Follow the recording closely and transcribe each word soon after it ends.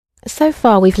So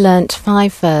far we've learnt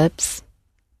 5 verbs: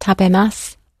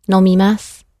 tabemasu,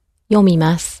 nomimasu,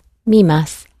 yomimasu,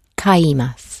 mimasu,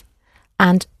 kaimasu.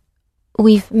 And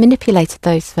we've manipulated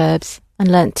those verbs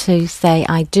and learnt to say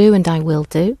I do and I will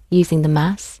do, using the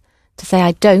mas, to say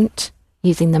I don't,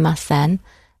 using the masen,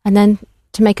 and then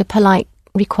to make a polite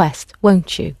request,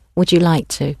 won't you, would you like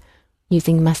to,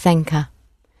 using masenka.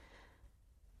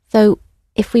 So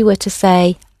if we were to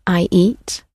say I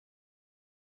eat,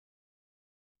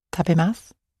 食べま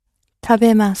す。食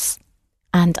べます。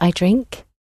and I drink,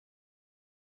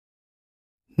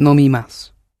 飲みま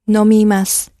す。飲みま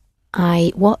す。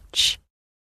I watch,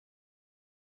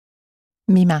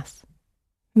 見ます。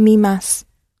見ます。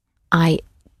I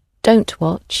don't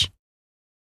watch,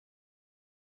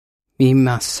 見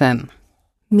ません。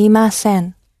見ませ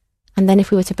ん。 and then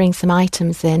if we were to bring some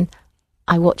items in,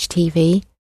 I watch TV,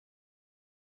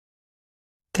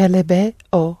 テレビ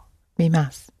を見ま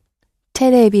す。テ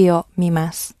レビを見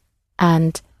ます。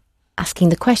 and asking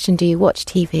the question, do you watch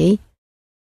TV?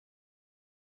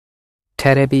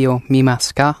 テレビを見ま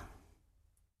すか？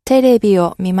テレビ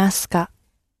を見ますか？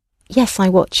 Yes, I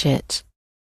watch it.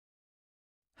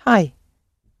 はい、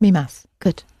見ます。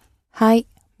Good. はい、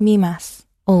見ます。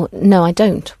 Or, no, I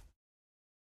don't.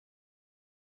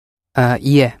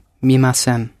 いえ、見ま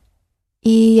せん。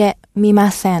いいえ、見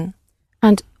ません。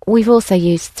 And we've also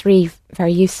used 3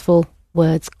 very useful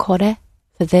words, kore,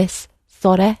 for this,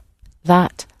 sore,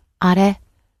 that, are,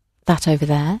 that over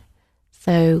there.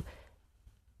 So,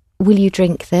 will you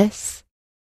drink this?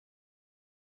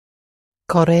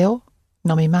 これを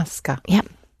飲みますか？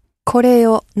 Yep. これ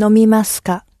を飲みます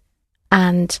か？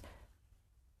 And,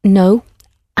 no,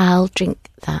 I'll drink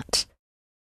that.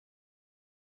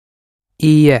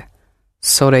 いいえ、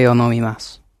それを飲みま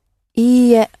す。い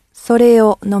いえ、それ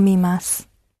を飲みます。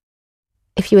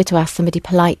 If you were to ask somebody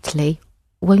politely,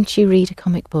 won't you read a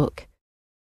comic book?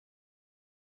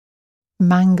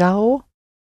 漫画を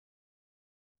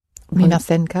見ま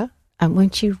せんか？ And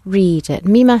won't you read it?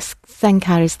 Mimas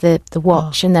senka is the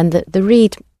watch, and then the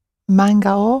read. 漫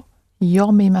画を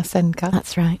読みませんか？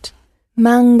 That's right.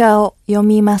 漫画を読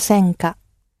みませんか？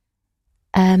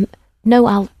 No,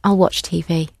 I'll watch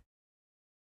TV.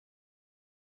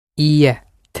 いいえ、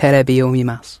テレビを見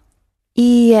ます。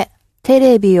いいえ、テ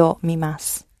レビを見ま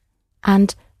す。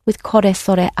 And with kore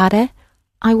sore are,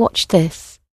 I watch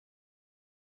this.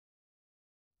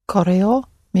 これを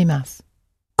見ます。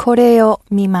これを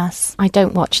見ます。 I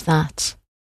don't watch that.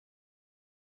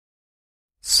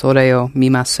 それを見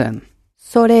ません。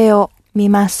それを見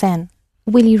ません。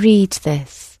 Will you read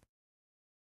this?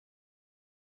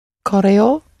 これ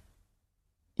を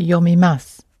読みま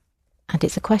す。 And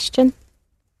it's a question.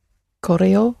 こ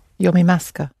れを読みま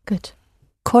すか？ Good.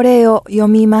 これを読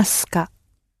みますか？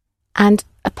 And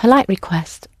a polite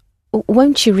request.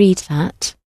 Won't you read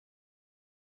that?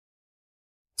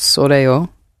 それを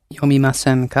読みま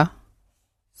せんか？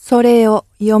それを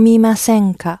読みませ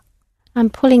んか？ I'm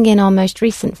pulling in our most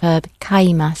recent verb,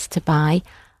 kaimas, to buy.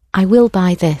 I will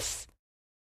buy this.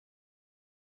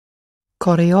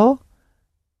 これを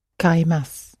買いま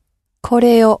す。こ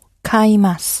れを買い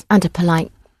ます。 And a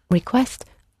polite request.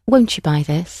 Won't you buy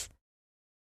this?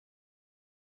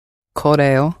 こ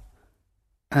れを、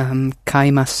買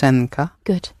いませんか？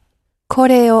 Good. こ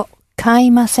れを買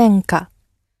いませんか？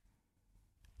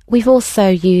 We've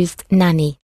also used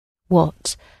nani.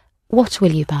 What? What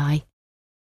will you buy?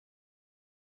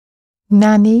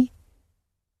 何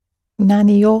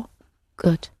を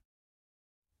Good.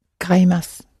 買いま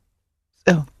す。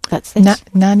That's it.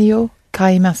 何を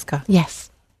買いますか？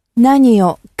 Yes. 何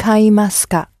を買います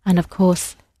か？ And of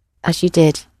course, as you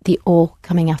did, the or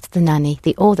coming after the nani.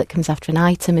 The or that comes after an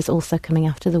item is also coming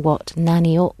after the what.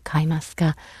 Nani o kaimasu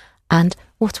ka. And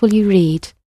what will you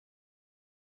read?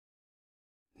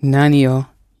 何を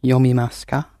読みます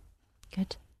か？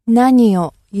 Good. 何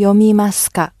を読みま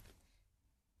すか？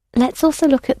 Let's also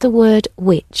look at the word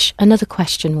which, another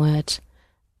question word.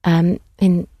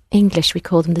 In English, we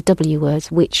call them the W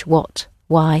words, which, what,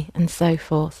 why, and so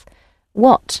forth.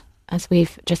 What, as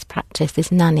we've just practiced,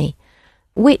 is nani.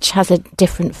 Which has a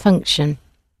different function.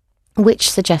 Which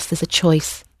suggests there's a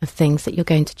choice of things that you're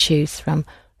going to choose from.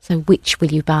 So which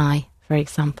will you buy, for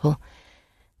example.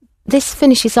 This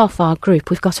finishes off our group.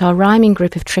 We've got our rhyming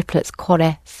group of triplets,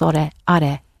 kore, sore,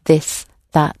 are, this,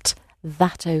 that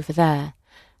over there.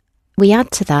 We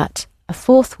add to that a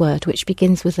fourth word which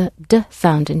begins with a d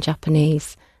sound in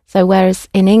Japanese. So whereas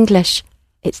in English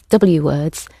it's W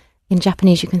words, in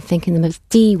Japanese you can think in them as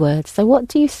D words. So what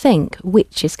do you think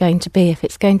which is going to be if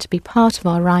it's going to be part of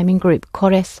our rhyming group?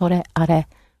 Kore, sore, are.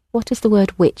 What is the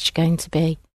word which going to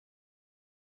be?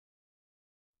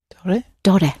 Dore?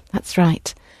 Dore, that's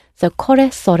right. So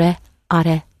kore, sore,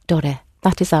 are, dore.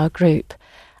 That is our group.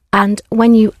 And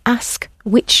when you ask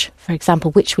which, for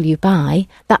example, which will you buy,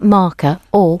 that marker,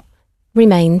 o,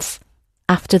 remains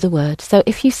after the word. So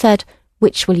if you said,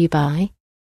 which will you buy?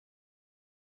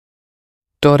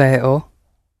 Dore o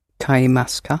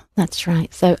kaimasu ka? That's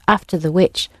right. So after the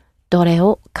which, dore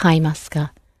o kaimasu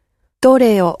ka? ど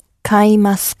れを買い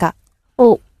ますか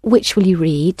Or which will you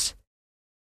read?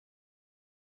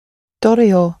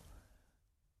 Dore o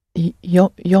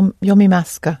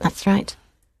yomimasu ka? That's right.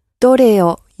 どれ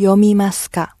を読みます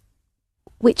か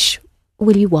Which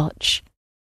will you watch?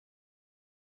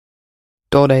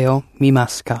 Dore o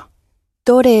mimasu ka?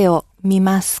 どれを見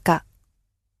ますか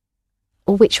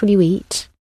Or which will you eat?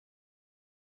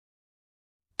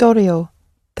 Dore o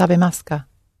tabemasu ka?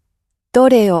 ど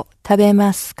れを食べ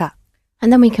ますか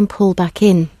And then we can pull back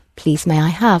in. Please may I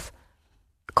have?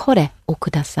 Kore o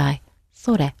kudasai.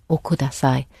 Sore o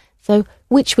kudasai. So,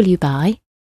 which will you buy?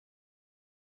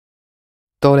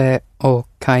 Dore o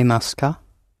kaimasu ka?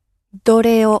 ど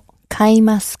れを買い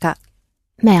ますか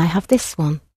May I have this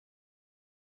one?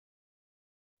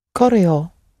 Kore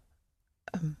o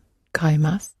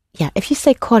kaimasu? Yeah, if you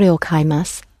say kore o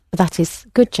kaimasu, that is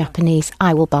good Japanese,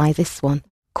 I will buy this one.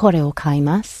 Kore o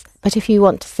kaimasu. But if you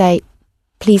want to say,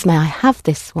 please may I have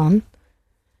this one,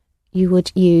 you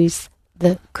would use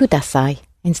the kudasai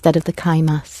instead of the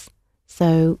kaimasu.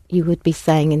 So you would be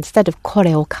saying, instead of kore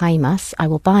o kaimasu, I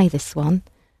will buy this one,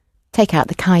 take out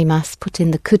the kaimasu, put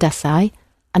in the kudasai,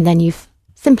 and then you've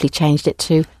simply changed it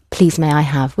to please may I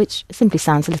have, which simply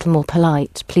sounds a little more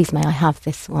polite. Please may I have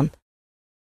this one.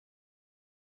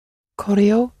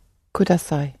 Kore o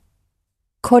kudasai.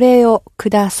 これをく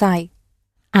ださい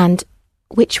And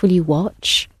which will you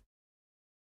watch?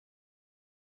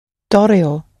 Dore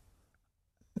o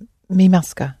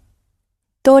mimasu ka?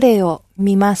 どれを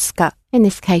見ますか In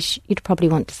this case, you'd probably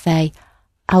want to say,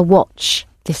 I'll watch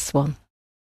this one.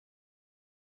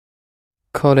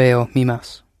 Kore o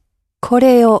mimasu. こ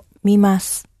れを見ま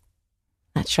す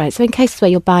That's right. So in cases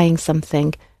where you're buying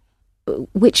something,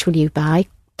 which will you buy?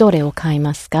 Dore o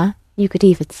kaimasu ka? You could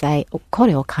either say, kore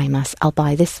o kaimasu, I'll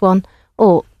buy this one,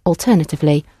 or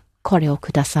alternatively, kore o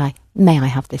kudasai, may I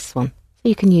have this one? So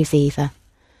you can use either.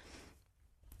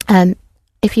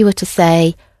 If you were to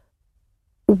say,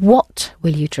 what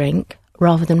will you drink,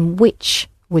 rather than which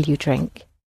will you drink?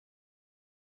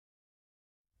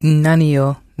 Nani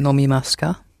o nomimasu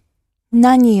ka?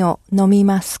 何を飲み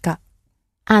ますか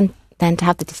And then to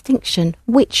have the distinction,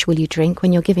 which will you drink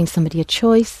when you're giving somebody a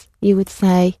choice, you would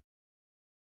say,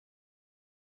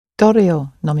 Dore o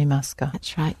nomimasu ka?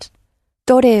 that's right.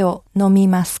 どれを飲み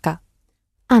ますか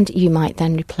And you might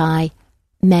then reply,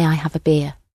 may I have a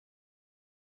beer?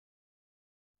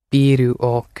 Biru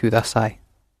o kudasai.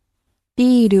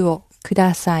 ビールをく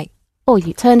ださい Or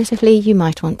alternatively, you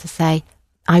might want to say,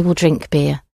 I will drink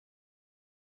beer.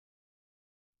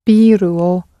 Biru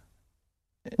o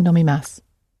nomimasu.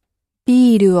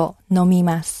 ビールを飲み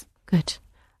ます Good.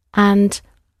 And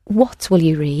what will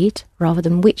you read, rather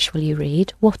than which will you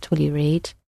read? What will you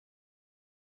read?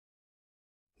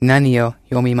 Nani o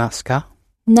yomimasu ka?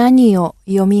 何を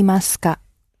読みますか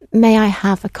May I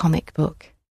have a comic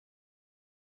book?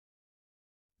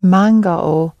 Manga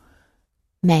o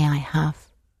May I have?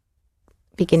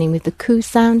 Beginning with the ku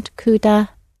sound, kuda.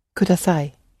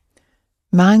 kudasai.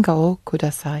 Manga o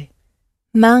kudasai.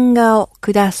 漫画を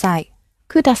ください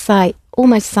Kudasai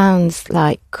almost sounds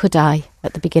like kudai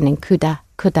at the beginning. Kuda,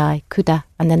 kudai, kuda,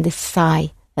 and then this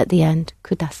sai at the end.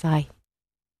 Kudasai.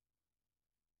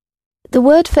 The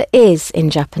word for is in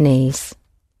Japanese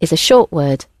is a short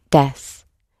word, des.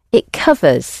 It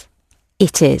covers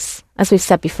it is. As we've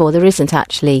said before, there isn't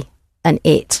actually an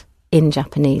it in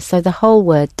Japanese. So the whole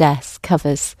word des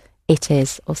covers it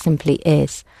is or simply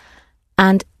is.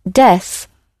 And des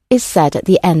is said at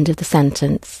the end of the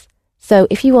sentence. So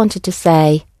if you wanted to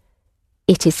say,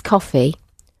 it is coffee,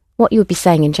 what you would be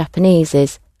saying in Japanese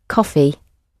is, coffee,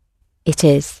 it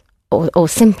is, or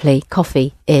simply,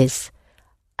 coffee is.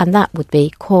 And that would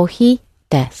be, kohi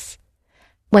desu.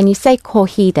 When you say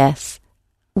kohi desu,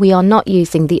 we are not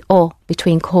using the o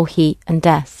between kohi and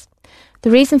desu.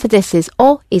 The reason for this is,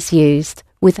 o is used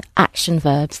with action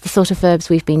verbs, the sort of verbs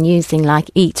we've been using like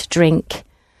eat, drink,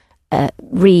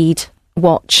 read,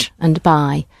 watch and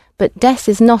buy. But des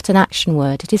is not an action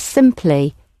word. It is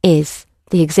simply is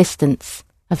the existence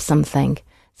of something.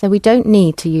 So we don't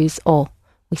need to use o.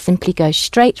 We simply go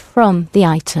straight from the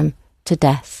item to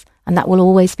des. And that will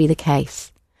always be the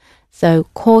case. So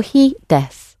kohi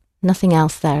des. Nothing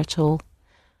else there at all.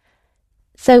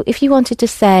 So if you wanted to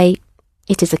say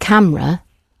it is a camera,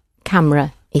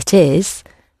 camera it is,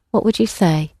 what would you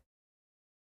say?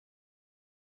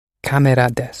 カメラ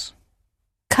です。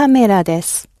カメラで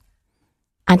す。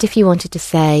 And if you wanted to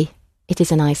say, it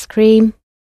is an ice cream,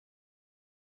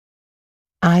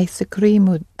 アイスクリー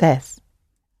ムです。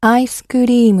アイスク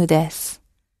リームです。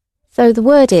 so the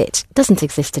word it doesn't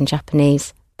exist in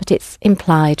Japanese, but it's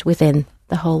implied within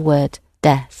the whole word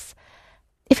des.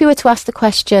 If you were to ask the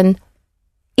question,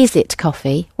 is it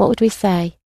coffee, what would we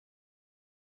say?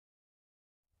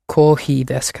 コーヒー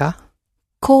ですか？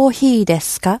コーヒーで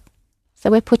すか？ So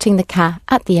we're putting the ka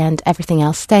at the end, everything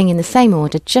else staying in the same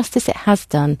order, just as it has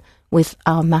done with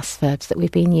our mass verbs that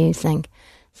we've been using.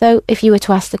 So if you were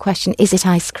to ask the question, is it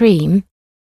ice cream?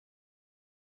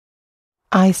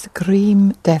 アイスクリー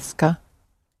ムですか？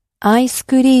アイス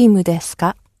クリームです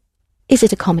か？ Is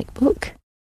it a comic book?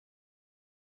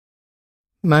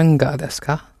 漫画です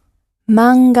か？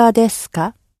漫画です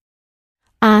か？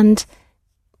 And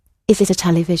is it a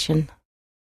television?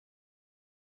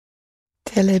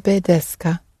 テレビです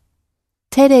か？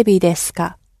テレビです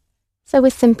か？ So we're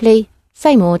simply,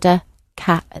 same order,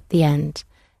 ka at the end.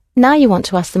 Now you want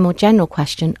to ask the more general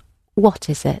question, what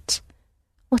is it?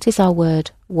 What is our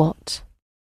word, what?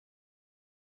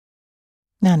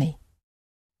 何？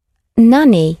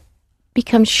 Nani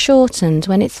becomes shortened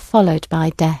when it's followed by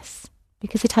des.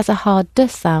 Because it has a hard d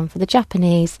sound for the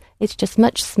Japanese, it's just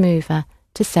much smoother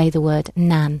to say the word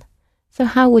nan. So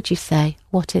how would you say,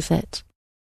 what is it?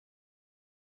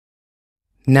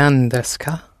 何です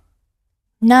か？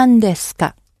何です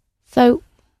か？ So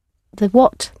the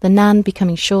what, the nan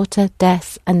becoming shorter,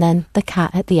 des, and then the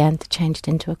ka at the end to change it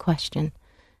into a question.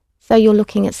 So you're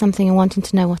looking at something and wanting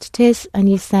to know what it is, and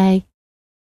you say,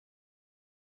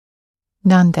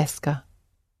 何ですか？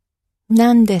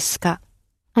何ですか？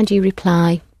 and you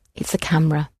reply, it's a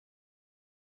camera.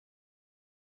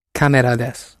 カメラ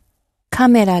です。カ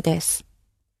メラです。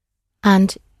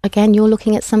 And again, you're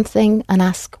looking at something and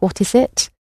ask, what is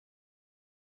it?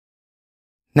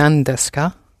 何です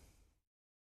か？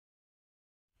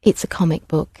 It's a comic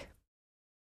book.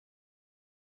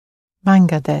 漫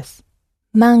画です。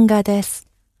漫画です。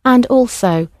 And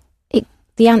also,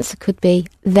 the answer could be,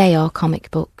 they are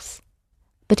comic books.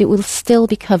 But it will still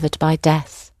be covered by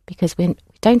des, because we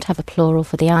don't have a plural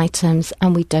for the items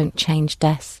and we don't change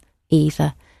des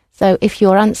either. So if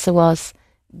your answer was,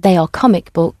 they are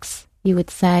comic books, you would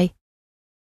say,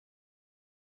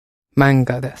 漫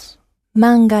画です。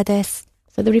漫画です。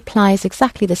 so the reply is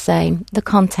exactly the same. The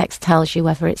context tells you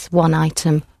whether it's one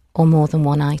item or more than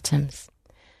one items.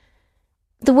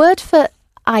 The word for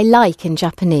I like in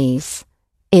Japanese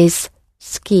is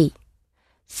suki.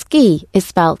 Suki is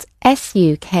spelt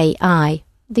S-U-K-I.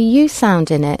 The U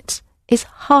sound in it is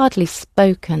hardly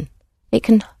spoken. It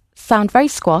can sound very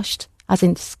squashed, as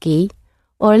in ski,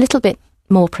 or a little bit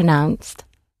more pronounced.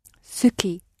 好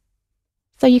き。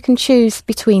 So you can choose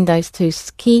between those two,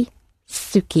 suki,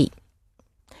 suki.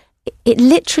 It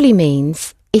literally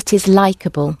means it is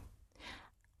likeable.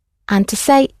 And to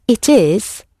say it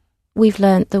is, we've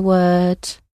learnt the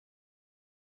word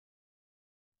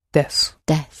です。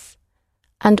 des.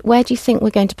 And where do you think we're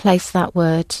going to place that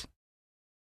word?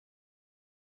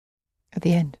 At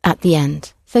the end. At the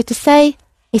end. So to say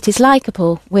it is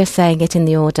likeable, we're saying it in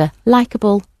the order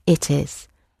likeable, it is.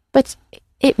 But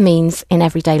it means in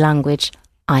everyday language,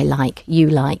 I like, you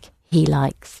like, he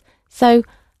likes. So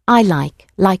I like,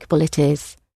 likeable it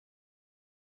is.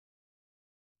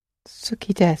 好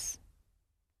きです。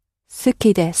好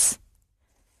きです。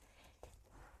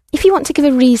 If you want to give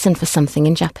a reason for something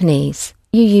in Japanese,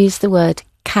 you use the word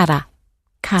kara,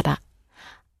 kara.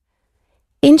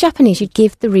 In Japanese, you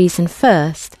give the reason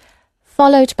first,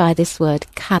 followed by this word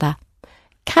kara.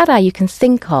 Kara you can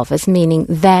think of as meaning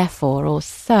therefore or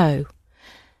so.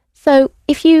 So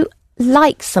if you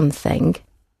like something,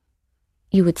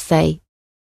 you would say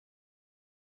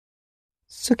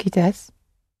好きです。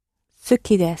好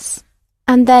きです。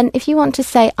 and then if you want to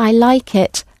say I like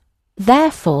it,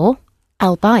 therefore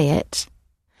I'll buy it,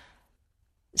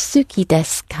 suki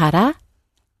desu kara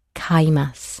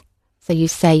kaimasu. So you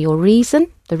say your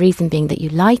reason, the reason being that you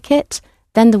like it,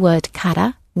 then the word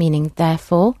kara, meaning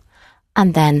therefore,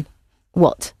 and then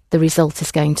what the result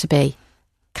is going to be,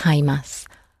 kaimasu.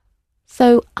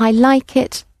 So I like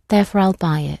it, therefore I'll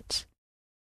buy it.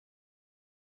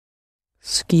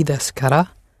 好きですか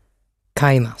ら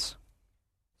買います。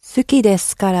好きで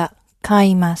すから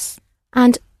買います。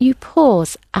 And you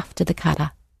pause after the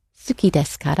kara. Suki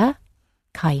desu kara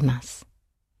kaimasu.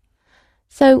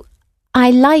 So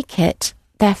I like it,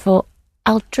 therefore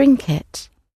I'll drink it.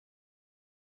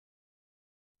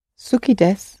 好き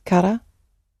ですから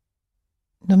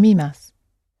飲みます。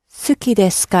好き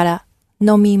ですから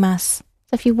飲みます。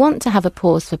So if you want to have a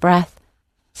pause for breath,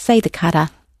 say the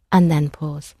kara and then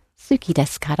pause. Suki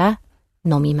desu kara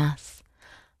nomimasu.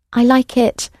 I like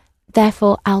it,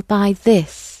 therefore I'll buy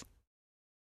this.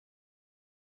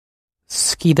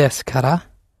 好きですから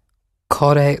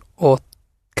これを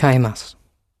買います。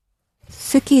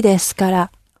好きですか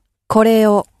らこれ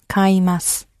を買いま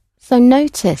す。 So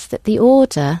notice that the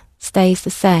order stays the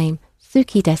same.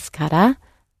 Suki desu kara,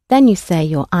 then you say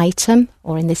your item,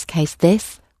 or in this case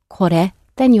this, kore,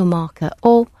 then your marker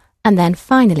o, and then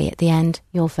finally at the end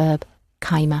your verb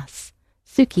kaimasu.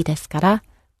 Suki desu kara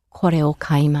kore o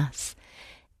kaimasu.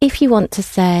 If you want to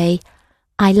say,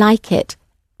 I like it,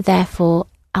 therefore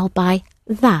I'll buy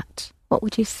that, what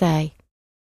would you say?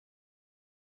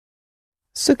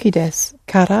 好きです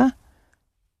から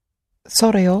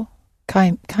それを買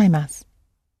います。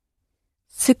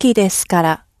好きですか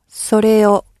らそれ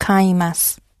を買いま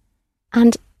す。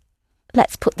 And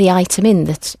let's put the item in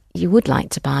that you would like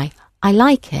to buy. I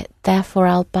like it, therefore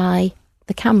I'll buy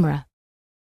the camera.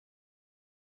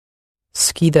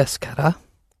 好きですから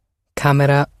カメ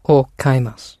ラを買い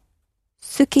ます。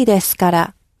好きですか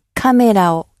らカメ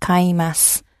ラを買いま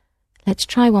す。 Let's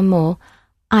try one more.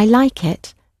 I like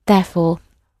it, therefore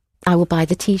I will buy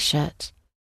the t-shirt.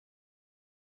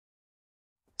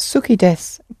 好きで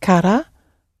すから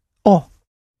お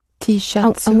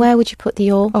T-shirts. And where would you put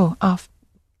the or? Oh,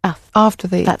 after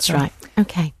the... That's right.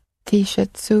 Okay,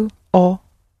 T-shirts を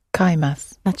買いま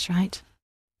す。 that's right.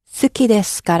 好きで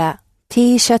すから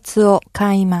T シャツを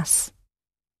買います。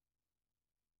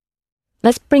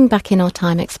 Let's bring back in our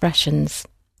time expressions.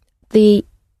 The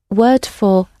word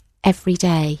for every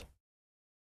day,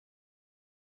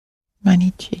 毎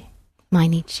日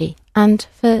mainichi. And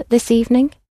for this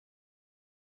evening,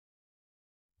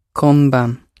 今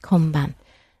晩 konban.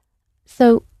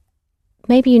 So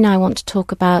maybe you now want to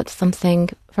talk about something,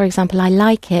 for example, I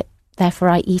like it, therefore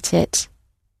I eat it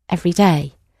every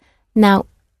day. Now,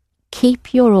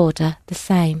 keep your order the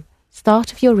same.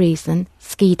 Start of your reason,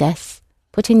 ski desu,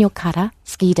 put in your kara,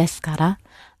 ski desu kara,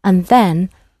 and then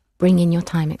bring in your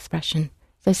time expression.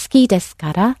 So ski desu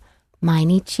kara,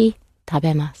 mainichi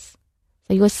tabemasu.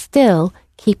 So you're still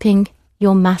keeping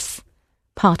your mas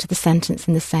part of the sentence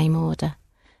in the same order.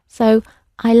 So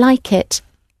I like it,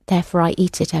 therefore I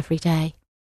eat it every day.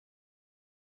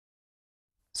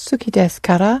 好きです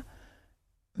から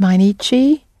毎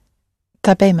日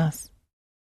食べます。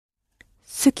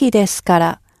好きですか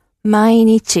ら毎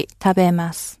日食べ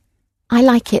ます。 I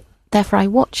like it, therefore I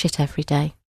watch it every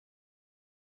day.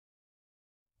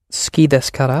 好きで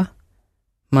すから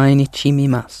毎日見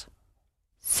ます。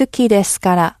好きです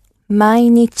から毎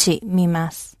日見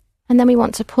ます。 And then we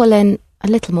want to pull in a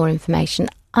little more information.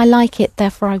 I like it,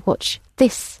 therefore I watch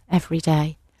this every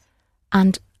day.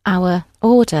 And our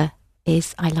order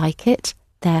is I like it,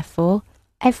 therefore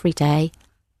every day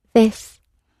this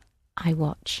I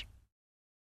watch.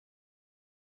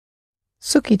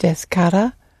 好きですか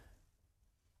ら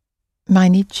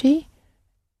毎日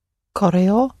こ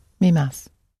れを見ま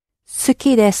す。好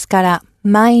きですから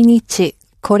毎日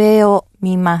これを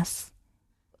見ます。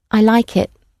 I like it,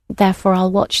 therefore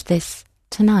I'll watch this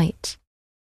tonight.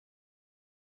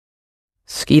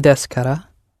 好きですから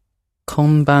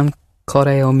今晩こ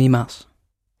れを見ます。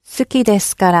好きで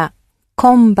すから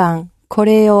今晩こ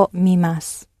れを見ま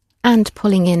す。 And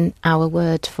pulling in our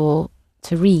word for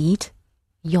to read,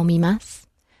 yomimasu.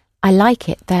 I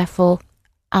like it, therefore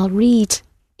I'll read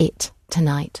it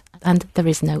tonight. And there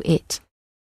is no it.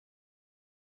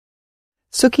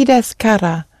 好きですか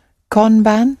ら今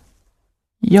晩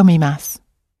読みます。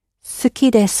好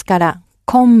きですから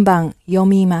今晩読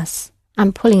みます。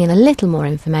 I'm pulling in a little more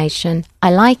information.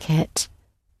 I like it,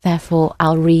 therefore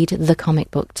I'll read the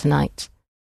comic book tonight.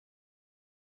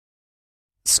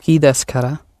 好きですか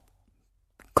ら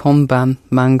今晩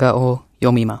漫画を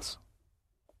読みます。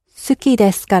好き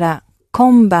ですから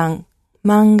今晩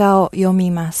漫画を読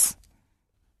みます。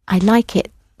 I like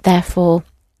it, therefore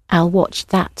I'll watch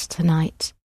that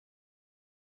tonight.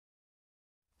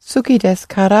 好きです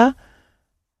から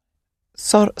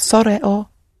それを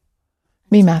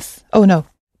見ます。Oh no.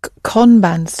 今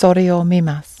晩それを見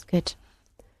ます。 Good.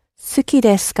 好き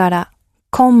ですから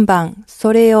今晩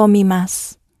それを見ま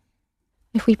す。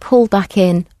 If we pull back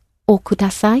in o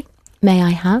kudasai, may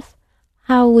I have?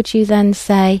 How would you then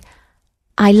say,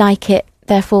 I like it,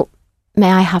 therefore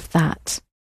may I have that?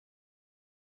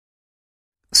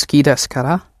 好きですか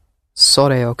らそ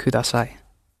れをください。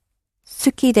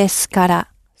好きですから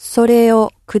それ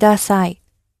をください。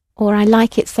 Or I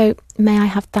like it, so may I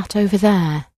have that over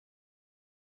there?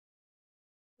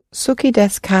 好きで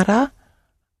すから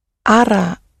あ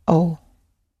らを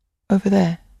over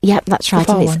there. Yep, that's right.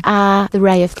 far And it's the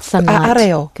ray of sunlight.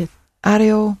 Areo. Good.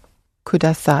 Areo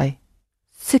kudasai.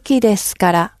 好きです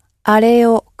から、あれ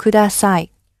をくださ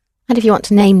い。 And if you want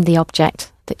to name the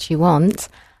object that you want,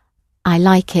 I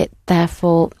like it,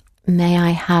 therefore, may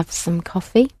I have some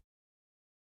coffee?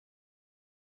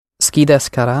 好きです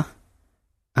から、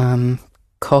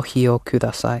コーヒーをく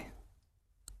ださい。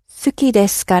好きで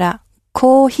すから、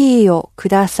コーヒーをく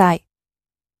ださい。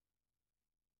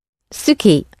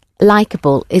 Suki,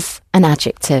 likeable, is an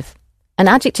adjective. And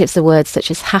adjectives are words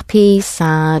such as happy,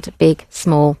 sad, big,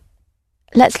 small.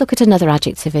 Let's look at another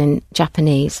adjective in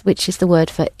Japanese, which is the word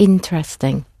for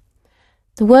interesting.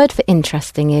 The word for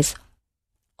interesting is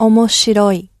面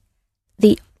白い。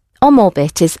 the omo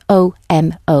bit is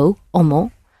O-M-O,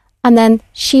 omo, and then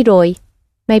shiroi,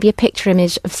 maybe a picture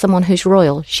image of someone who's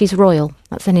royal. She's royal.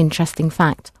 That's an interesting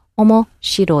fact. Omo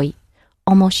shiroi.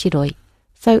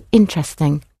 So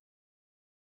interesting.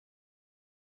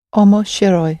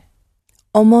 Omoshiroi.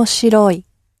 面白い。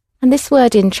 And this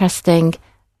word interesting,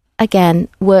 again,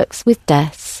 works with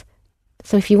des.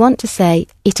 So if you want to say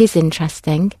it is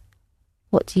interesting,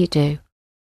 what do you do?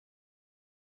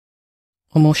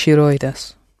 面白いで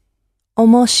す。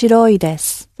面白いで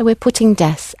す。 So we're putting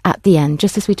des at the end,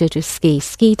 just as we did with ski.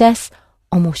 Ski des,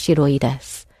 omoshiroi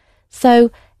des. So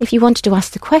if you wanted to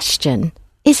ask the question,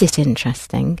 is it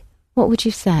interesting? What would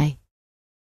you say?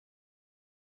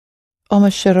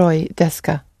 Omoshiroi desu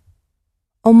ka?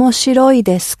 面白い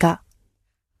ですか？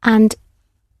 And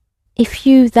if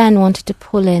you then wanted to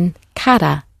pull in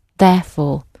kara,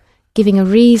 therefore, giving a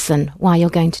reason why you're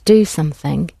going to do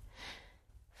something,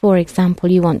 for example,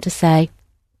 you want to say,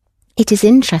 it is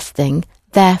interesting,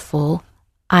 therefore,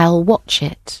 I'll watch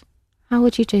it. How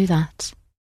would you do that?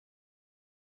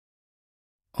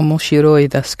 面白い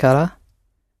ですか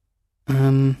ら、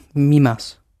見ま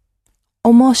す。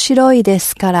面白いで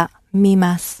すから見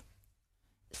ます。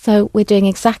 So we're doing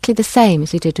exactly the same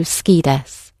as we did with ski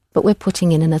des, but we're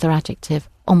putting in another adjective,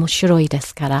 omoshiroi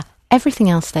desu kara. Everything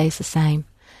else stays the same.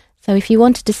 So if you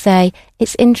wanted to say,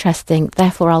 it's interesting,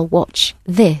 therefore I'll watch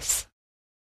this.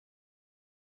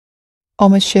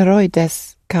 Omoshiroi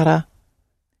desu kara.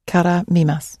 Kara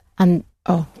mimasu. And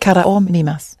Kara o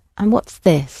mimasu. what's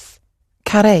this?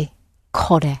 Kare.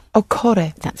 Kore. Oh,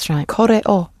 kore. That's right. Kore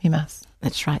o mimasu.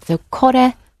 That's right. So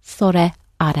kore, sore,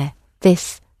 are.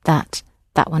 This, that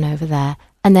one over there.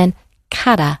 And then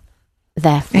kara,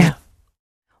 therefore. Yeah.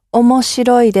 面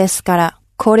白いですから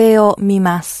これを見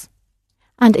ます。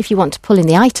 And if you want to pull in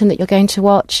the item that you're going to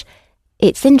watch,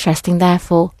 it's interesting,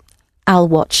 therefore, I'll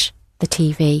watch the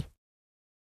TV.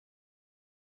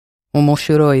 面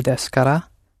白いですから、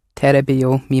テレビ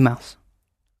を見ます。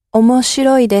面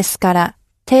白いですから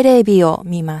テレビを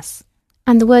見ます。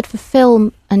 And the word for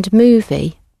film and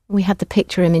movie, we had the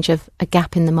picture image of a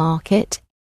gap in the market.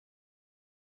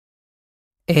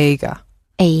 映画。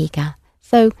 Eiga.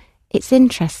 So it's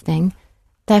interesting,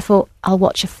 therefore I'll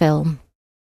watch a film.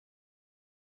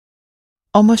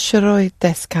 Omoshiroi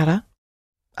desu kara.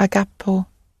 Agapo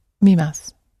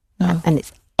mimasu. No. And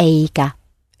it's eiga.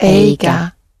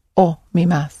 Eiga o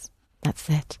mimasu. That's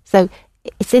it. So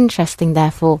it's interesting,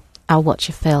 therefore I'll watch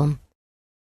a film.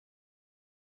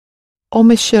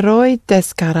 Omoshiroi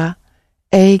desu kara.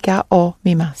 Eiga o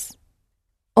mimasu.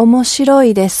 面白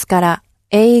いですから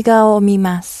映画を見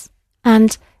ます。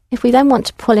 And if we then want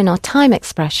to pull in our time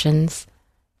expressions,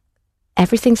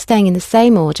 everything staying in the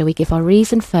same order, we give our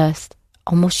reason first,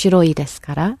 omoshiroi desu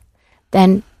kara,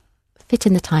 then fit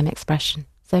in the time expression.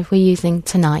 So if we're using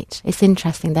tonight, it's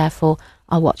interesting, therefore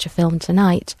I'll watch a film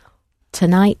tonight.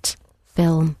 Tonight,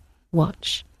 film,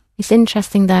 watch. It's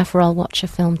interesting, therefore I'll watch a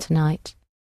film tonight.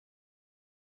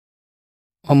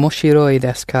 面白い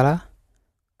ですから、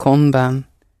今晩、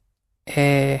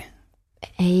映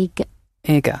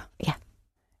画。 Yeah.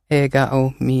 映画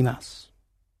を見ます。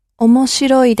面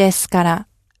白いですから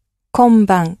今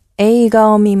晩映画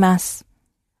を見ます。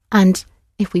 And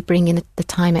if we bring in the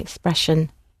time expression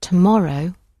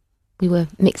tomorrow, we were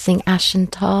mixing ash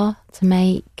and tar to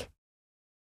make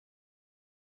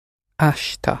明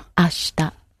日。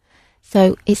 ashita.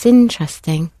 So it's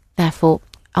interesting, therefore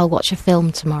I'll watch a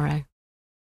film tomorrow.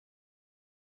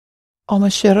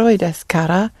 Omoshiroi desu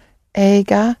kara.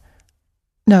 Eiga.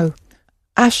 No.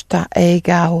 Ashita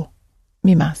eiga o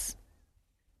mimasu.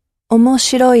 面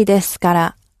白いですか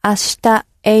ら明日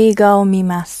映画を見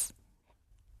ます。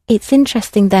 It's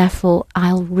interesting, therefore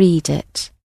I'll read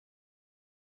it.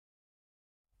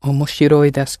 面白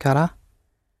いですから、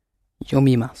読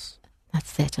みます。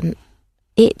 That's it. And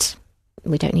it,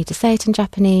 we don't need to say it in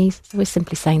Japanese, so we're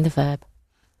simply saying the verb.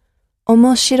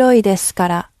 面白いですか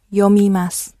ら読みま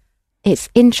す。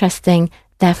 It's interesting,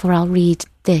 therefore I'll read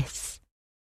this.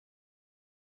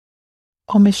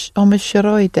 面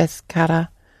白いですか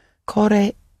らこ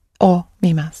れを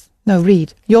見ます。No,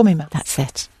 read. 読みます。That's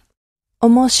it.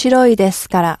 面白いです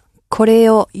からこれ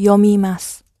を読みま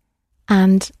す。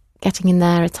And getting in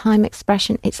there a time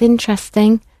expression. It's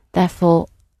interesting, therefore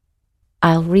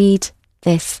I'll read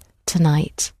this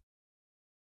tonight.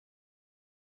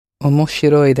 面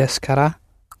白いですから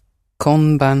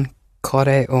今晩こ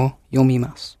れを読み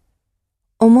ます。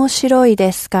面白い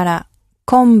ですから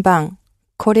今晩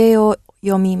これを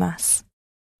読みます。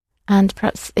And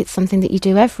perhaps it's something that you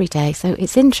do every day, so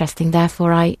it's interesting,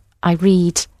 therefore I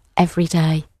read every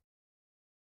day.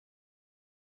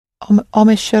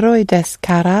 面白いです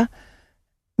から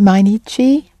毎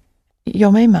日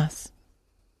読めます。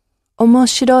面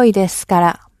白いですか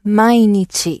ら毎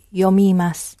日読み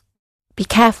ます。Be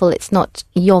careful, it's not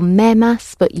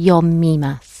yomemas, but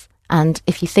yomimas. And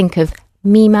if you think of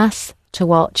mimas, to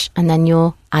watch, and then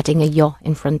you're adding a yo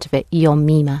in front of it,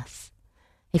 yomimas.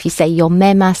 If you say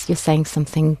yomemas, you're saying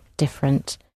something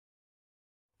different.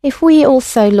 If we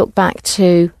also look back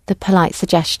to the polite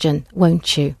suggestion,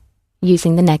 won't you,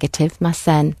 using the negative,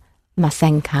 masen,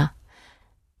 masenka,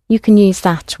 you can use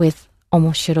that with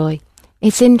omoshiroi.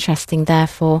 It's interesting,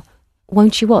 therefore,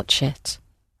 won't you watch it?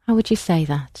 How would you say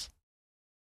that?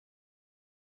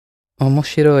 面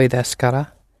白いですか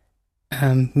ら、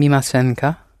見ません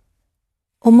か？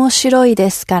面白いで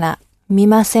すから見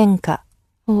ませんか？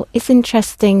 Or it's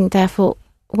interesting, therefore,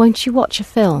 won't you watch a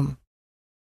film?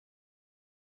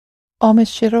 面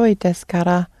白いですか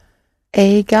ら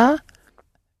映画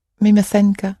見ませ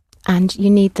んか？ And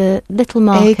you need the little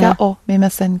映画 marker. を見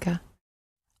ませんか？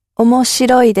面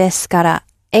白いですから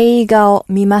映画を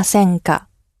見ませんか？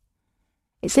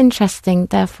 It's interesting,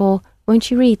 therefore,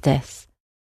 won't you read this?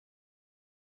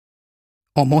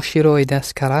 面白いで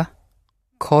すから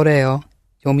これを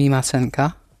読みません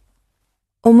か？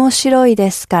面白い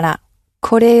ですから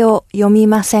これを読み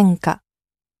ませんか？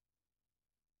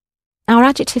 Our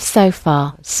adjectives so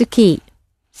far, suki,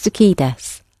 suki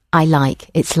desu, I like,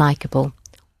 it's likable.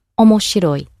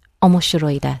 Omoshiroi,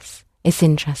 omoshiroi desu, it's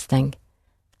interesting.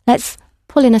 Let's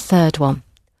pull in a third one.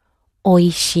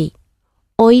 Oishi.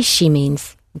 Oishi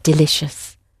means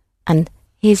delicious. And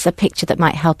here's a picture that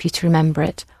might help you to remember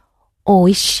it.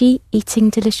 Oishi, eating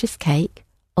delicious cake.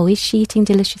 Oishi, eating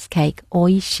delicious cake.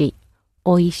 Oishi,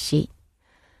 oishi.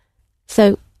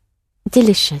 So,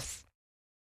 delicious.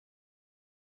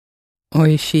 お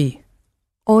いしい。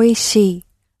おいしい。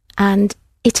 And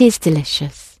it is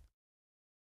delicious.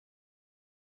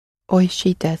 おい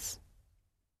しいです。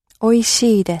おい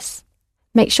しいです。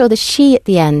 Make sure the she at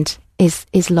the end is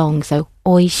long, so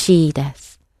oishi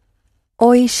desu.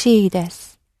 おいしいで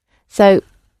す。 So,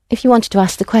 if you wanted to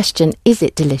ask the question, is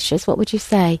it delicious, what would you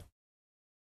say?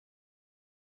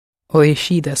 おい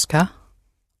しいですか？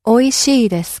おいしい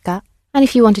ですか？ And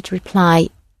if you wanted to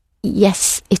reply,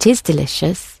 yes, it is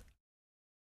delicious,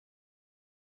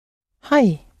 は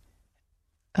い。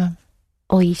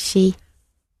oishi.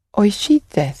 おいしい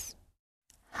です。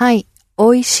はい、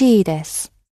おいしいで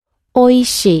す。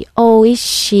 Oishi,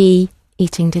 oishi,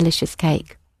 eating delicious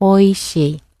cake.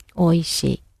 Oishi,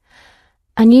 oishi.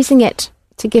 And using it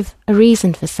to give a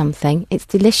reason for something, it's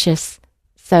delicious,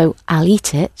 so I'll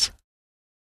eat it.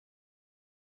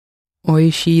 お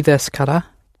いしいですか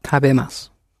ら食べま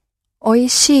す。おい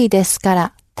しいですか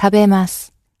ら食べま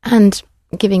す。 And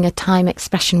giving a time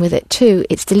expression with it too,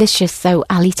 it's delicious, so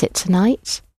I'll eat it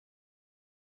tonight.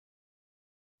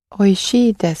 おい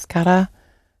しいですから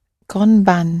今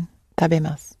晩食べ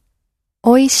ます。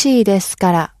おいしいです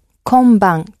から今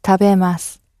晩食べま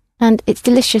す。 And it's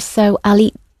delicious, so I'll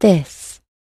eat this.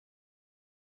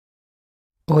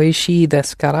 おいしいで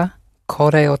すからこ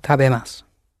れを食べます。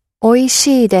おい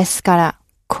しいですから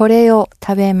これを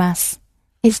食べます。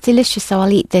 It's delicious, so I'll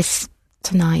eat this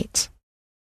tonight.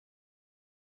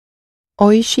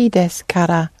 おいしいですか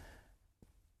ら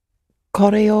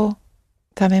これを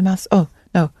食べます。Oh,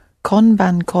 no. 今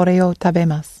晩これを食べ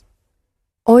ます。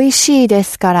おいしいで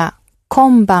すから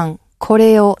今晩こ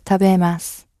れを食べま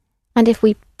す。 And if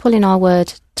we pull in our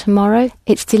word tomorrow,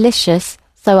 it's delicious,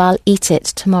 so I'll eat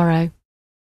it tomorrow.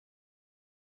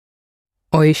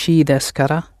 おいしいですか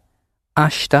ら明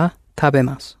日食べ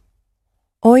ます。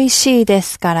おいしいで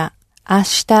すから明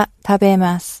日食べ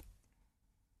ます。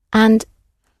 And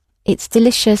it's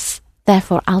delicious,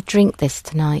 therefore I'll drink this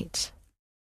tonight.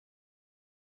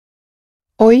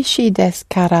 おいしいです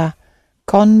から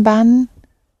今晩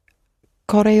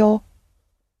これを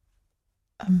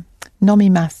飲み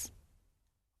ます。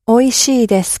おいしい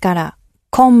ですから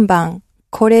今晩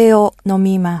これを飲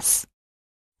みます。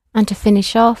 And to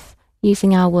finish off,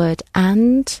 using our word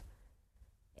and,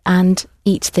 and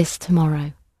eat this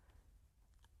tomorrow.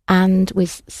 And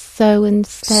with so and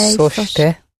stay. そし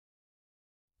て、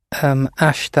明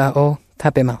日を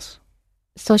食べます。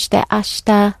そして明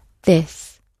日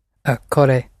this. こ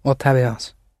れを食べま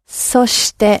す。そ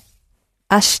して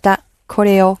明日こ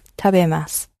れを食べま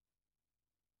す。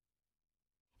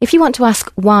If you want to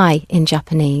ask why in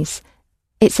Japanese,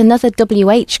 it's another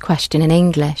WH question in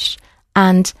English,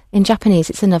 and in Japanese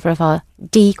it's another of our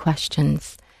D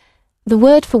questions. The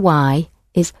word for why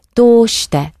is どうし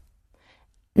て.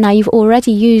 Now you've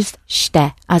already used し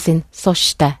て as in そ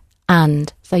して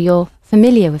and, so you're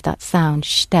familiar with that sound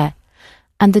して.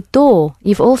 And the どう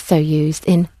you've also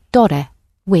used in どれ,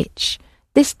 which.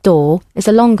 This どう is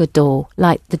a longer どう,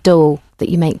 like the dough that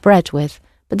you make bread with,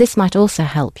 but this might also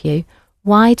help you.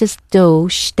 Why does どう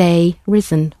stay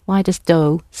risen? Why does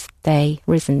どう stay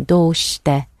risen? どうし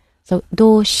て. So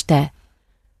どうして.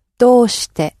 どうし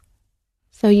て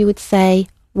So you would say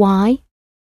why?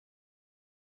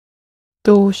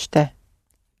 どうして。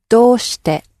どうし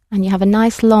て And you have a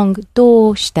nice long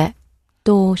どうして.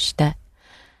 どうして.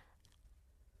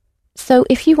 So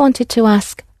if you wanted to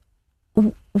ask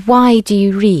why do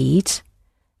you read,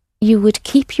 you would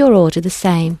keep your order the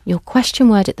same. Your question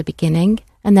word at the beginning,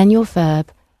 and then your verb,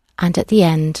 and at the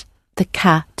end, the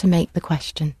ka to make the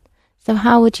question. So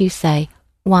how would you say,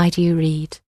 why do you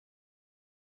read?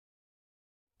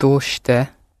 どうして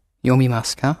読みま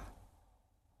すか？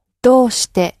どうし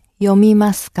て読み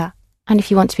ますか？ And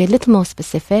if you want to be a little more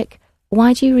specific,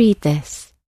 why do you read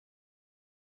this?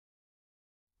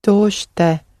 どうし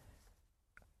て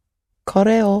こ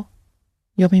れを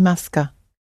読みますか？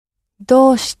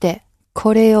どうして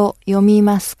これを読み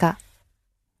ますか？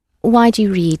 Why do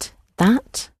you read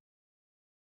that?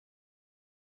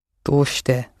 どうし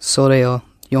てそれを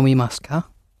読みますか？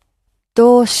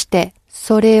どうして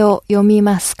それを読み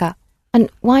ますか？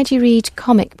 And why do you read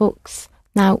comic books?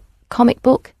 Now, comic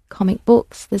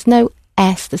books, there's no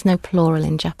S, there's no plural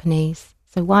in Japanese.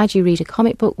 So why do you read a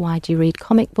comic book? Why do you read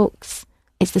comic books?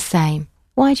 It's the same.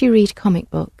 Why do you read comic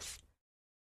books?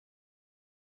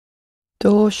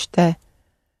 どうして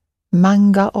漫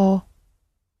画を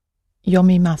読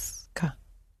みますか？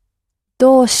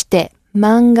どうして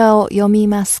漫画を読み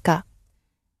ますか？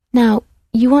 Now,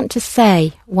 you want to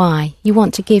say why. You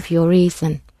want to give your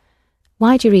reason.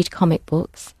 Why do you read comic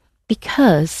books?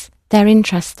 Because they're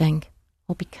interesting.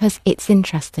 Or because it's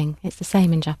interesting. It's the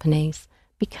same in Japanese.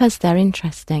 Because they're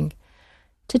interesting.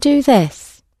 To do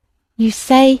this, you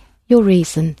say your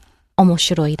reason, 面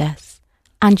白いです,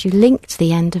 and you link to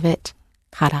the end of it,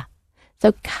 から.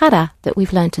 So から that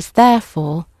we've learnt as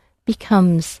therefore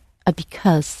becomes a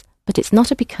because, but it's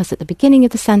not a because at the beginning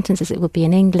of the sentence as it would be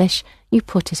in English. You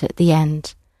put it at the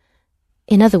end.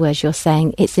 In other words, you're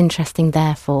saying it's interesting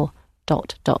therefore, ...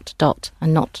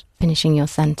 and not finishing your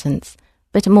sentence.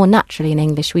 But more naturally in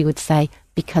English we would say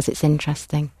because it's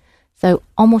interesting. So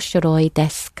面白いで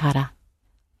すから,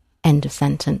 end of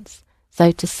sentence.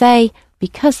 So to say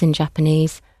because in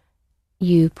Japanese,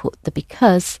 you put the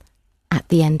because at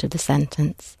the end of the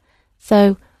sentence.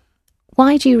 So,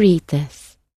 why do you read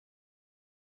this?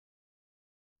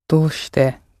 どうし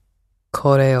て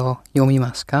これを読み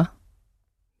ますか？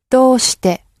どうし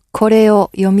てこれを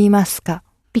読みますか？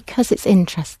 Because it's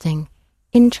interesting.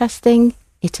 Interesting,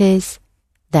 it is,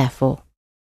 therefore.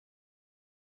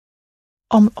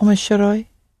 面白い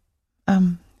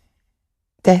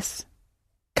です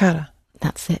から。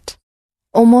 That's it.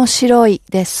 面白い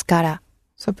ですから。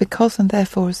 So because and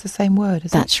therefore is the same word,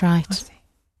 is it? That's right. I see.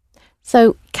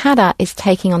 So, kada is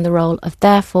taking on the role of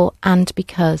therefore and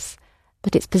because,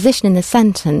 but its position in the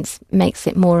sentence makes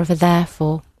it more of a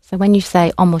therefore. So when you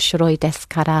say 面白いです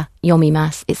から読み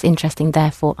ます, it's interesting,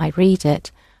 therefore I read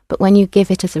it. But when you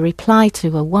give it as a reply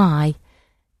to a why,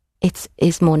 it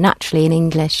is more naturally in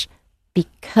English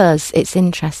because it's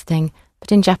interesting.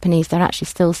 But in Japanese, they're actually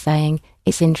still saying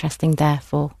it's interesting,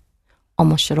 therefore.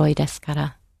 面白いですか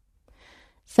ら.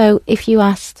 So if you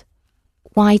asked,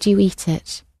 why do you eat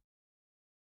it?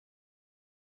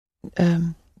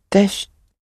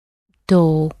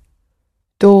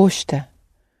 どうして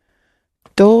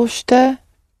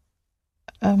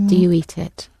do you eat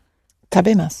it? 食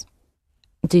べます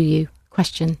Do you?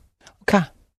 Question.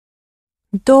 か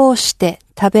どうして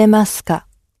食べますか？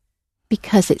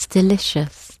 Because it's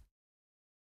delicious.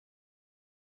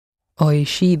 おい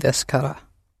しいですから。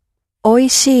おい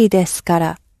しいですか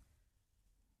ら。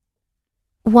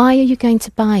 Why are you going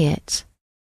to buy it?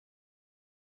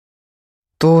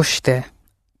 どうして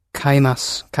買いま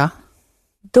すか？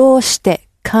どうして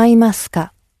買います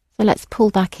か？ So let's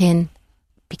pull back in.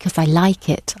 Because I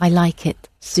like it. I like it.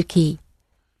 Suki.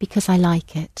 Because I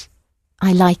like it.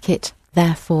 I like it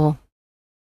therefore.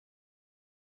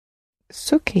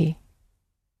 Suki.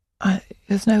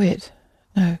 There's no it.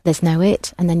 No. There's no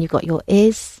it, and then you've got your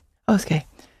is. Okay.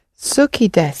 Suki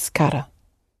desu kara.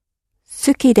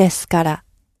 好きですから。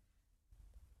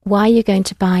 Why are you going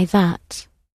to buy that?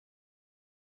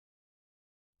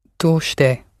 どうし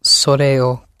てそれ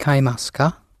を買います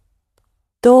か？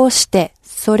どうして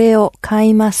それを買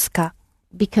いますか？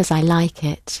 Because I like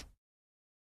it.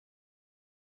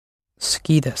 好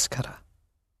きですから。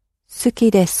好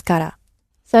きですから。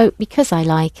 So, because I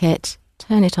like it,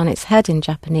 turn it on its head in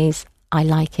Japanese. I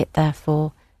like it,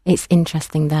 therefore. It's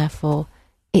interesting, therefore.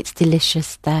 It's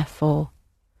delicious, therefore.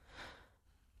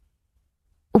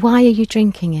 Why are you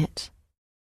drinking it?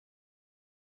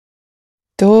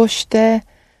 どうして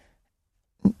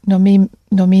飲み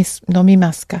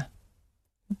ますか？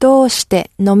どうし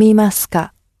て飲みます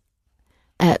か？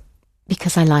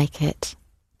 Because I like it.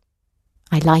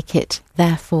 I like it,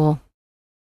 therefore.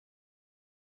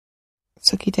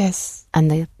 好きです。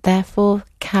 And the therefore,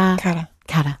 から。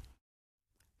 kara.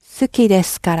 好きで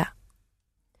すから。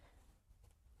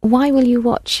 Why will you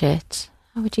watch it?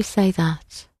 How would you say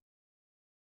that?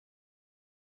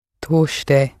 どうし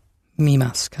て見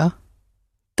ますか？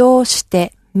どうし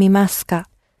て見ますか？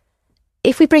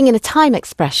 If we bring in a time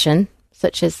expression,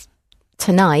 such as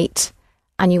tonight,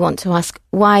 and you want to ask,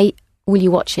 why will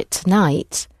you watch it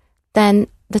tonight? Then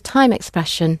the time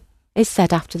expression is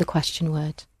said after the question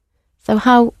word. So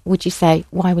how would you say,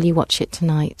 why will you watch it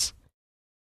tonight?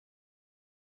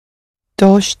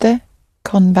 どうして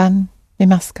今晩見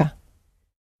ますか？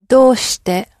どうし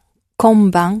て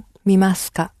今晩見ま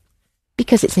すか？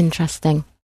 Because it's interesting.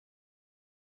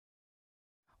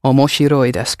 面白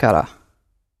いですから。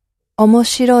面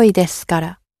白いですか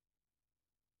ら。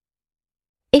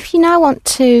 If you now want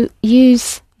to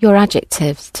use your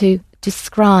adjectives to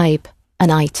describe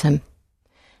an item,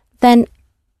 then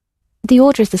the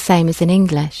order is the same as in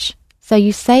English. So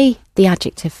you say the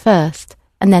adjective first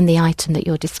and then the item that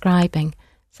you're describing.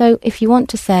 So if you want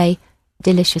to say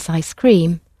delicious ice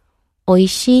cream, おい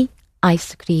しいアイ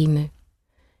スクリーム.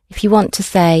 If you want to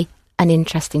say an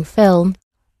interesting film,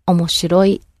 面白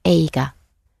い映画.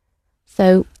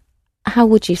 So how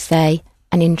would you say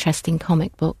an interesting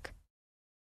comic book?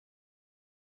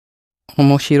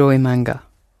 面白い漫画。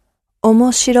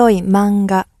面白い漫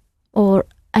画。 Or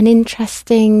an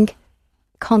interesting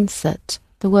concert,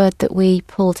 the word that we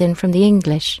pulled in from the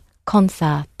English,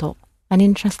 concerto, an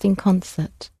interesting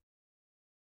concert.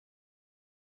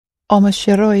 面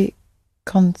白い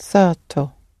コンサー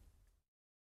ト。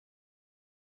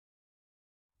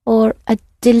 Or a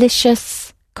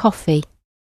delicious coffee.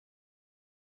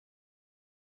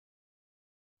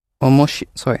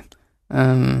 Sorry.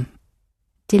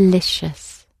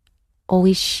 Delicious. お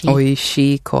いしい. おい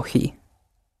しいコーヒー。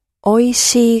おい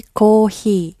しいコー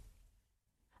ヒー。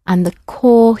 And the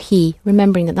kohi,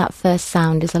 remembering that that first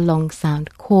sound is a long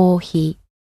sound. Kohi.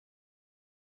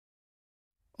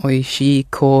 おいしい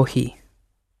コーヒー。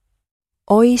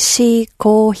おいしい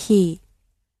コーヒ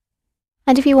ー。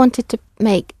 And if you wanted to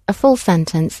make a full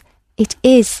sentence, it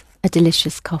is a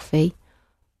delicious coffee.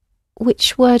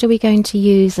 Which word are we going to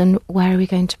use and where are we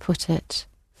going to put it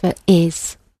for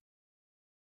is?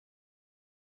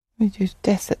 We use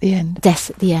des at the end. Des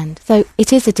at the end. So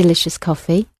it is a delicious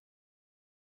coffee.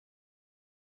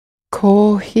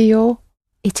 コーヒーを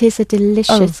It is a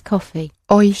delicious coffee.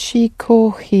 おいしいコ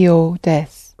ーヒーをで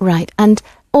す。 Right. And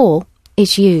or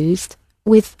is used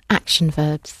with action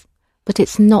verbs, but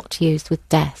it's not used with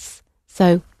des.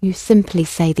 So you simply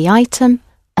say the item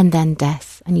and then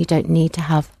des, and you don't need to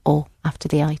have or after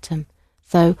the item.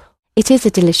 So it is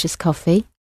a delicious coffee.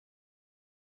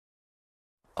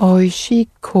 おいしい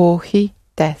コーヒー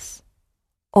です。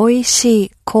おいし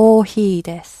いコーヒー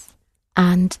です。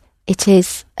 And it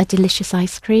is a delicious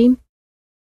ice cream.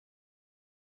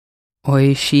 お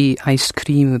いしいアイスク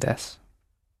リームです。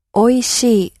おい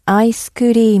しいアイス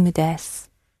クリームです。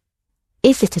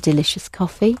 Is it a delicious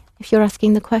coffee, if you're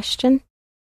asking the question?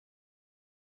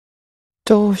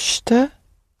 どうして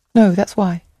No, that's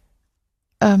why.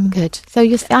 Good. So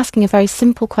you're asking a very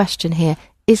simple question here.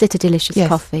 Is it a delicious Yes.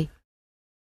 coffee?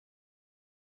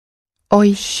 お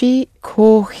いしい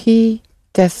コーヒー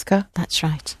ですか？ That's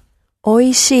right. お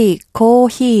いしいコー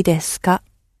ヒーですか？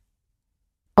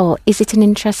 Or is it an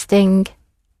interesting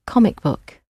comic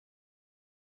book?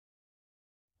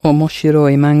 面白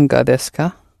い漫画です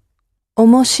か？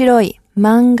面白い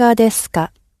漫画です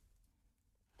か？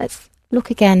 Let's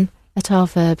look again at our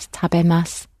verbs 食べま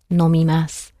す, 飲みま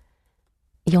す,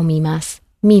 読みます,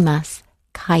 見ます,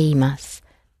 買います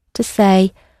to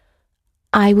say,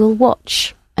 I will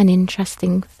watch an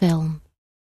interesting film.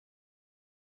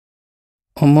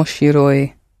 面白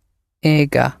い映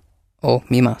画を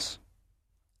見ます。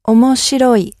面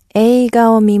白い映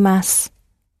画を見ます。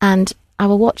And I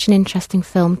will watch an interesting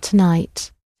film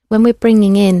tonight. When we're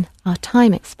bringing in our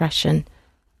time expression,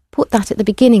 put that at the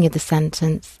beginning of the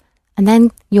sentence, and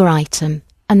then your item,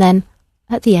 and then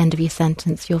at the end of your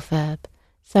sentence, your verb.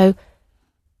 So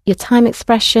your time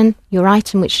expression, your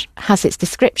item which has its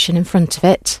description in front of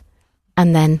it,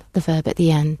 and then the verb at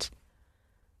the end.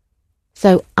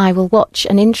 So I will watch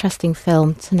an interesting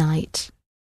film tonight.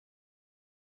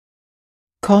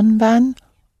 今晩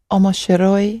面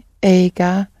白い映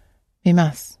画見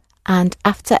ます。And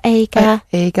after eiga,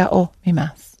 映画を見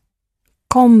ます。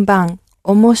今晩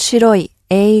面白い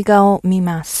映画を見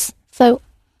ます。so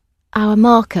our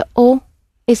marker or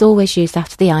is always used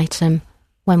after the item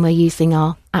when we're using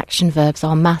our action verbs,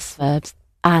 our mass verbs,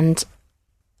 and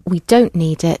we don't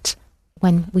need it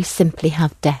when we simply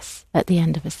have des at the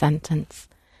end of a sentence.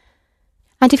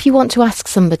 And if you want to ask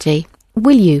somebody,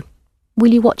 will you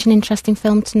watch an interesting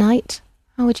film tonight?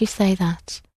 How would you say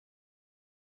that?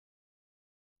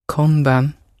 今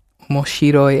晩面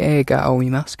白い映画を見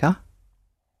ますか？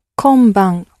今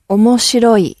晩面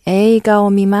白い映画を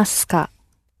見ますか？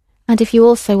 And if you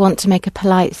also want to make a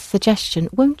polite suggestion,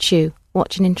 won't you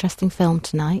watch an interesting film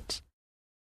tonight?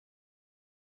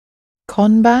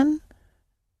 今晩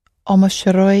面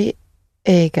白い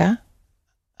映画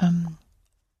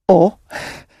を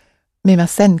見ま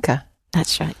せんか？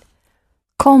 That's right.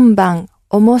 今晩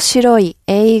面白い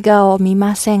映画を見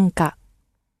ませんか？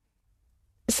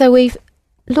 So we've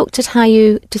looked at how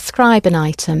you describe an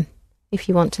item. If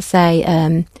you want to say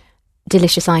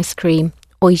delicious ice cream,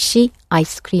 oishi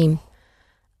ice cream.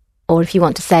 Or if you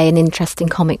want to say an interesting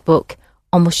comic book,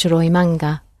 omoshiroi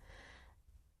manga.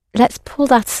 Let's pull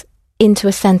that into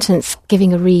a sentence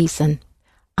giving a reason.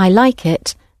 I like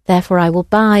it, therefore I will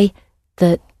buy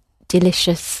the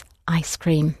delicious ice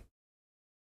cream.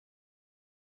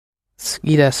 好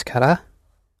きですから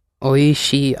美味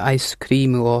しいアイスクリー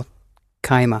ムを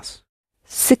買います。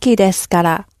好きですか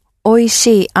ら美味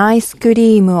しいアイスク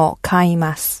リームを買い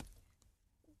ます。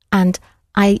And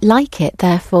I like it,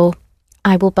 therefore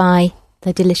I will buy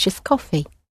the delicious coffee.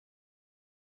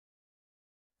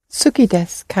 好きで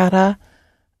すから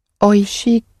美味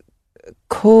しい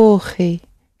コーヒー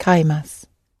買います。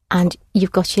And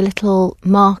you've got your little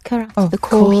marker after the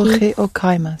コー kohi. ヒーを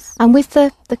買います。 And with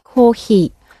the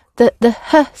kohi, the h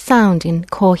sound in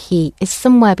kohi is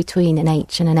somewhere between an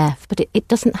H and an F, but it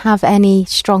doesn't have any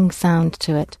strong sound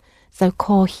to it. So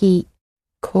kohi,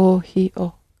 コーヒー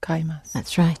を買います。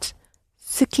 that's right.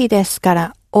 好きですか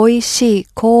ら美味しい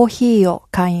コーヒーを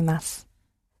買います。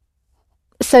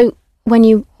 So when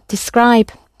you describe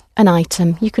an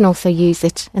item, you can also use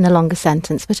it in a longer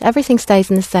sentence, but everything stays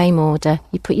in the same order.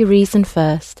 You put your reason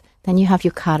first, then you have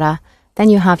your kara, then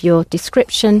you have your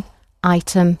description,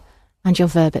 item, and your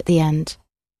verb at the end.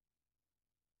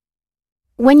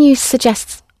 When you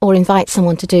suggest or invite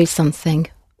someone to do something,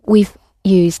 we've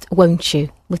used won't you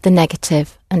with the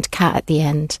negative and ka at the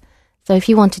end. So if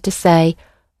you wanted to say,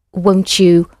 won't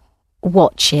you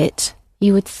watch it,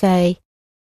 you would say,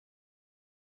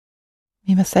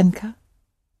 見ませんか？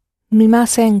見ま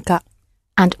せんか？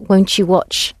 and won't you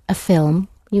watch a film,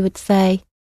 you would say,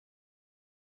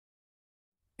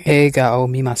 映画を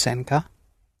見ませんか？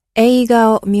映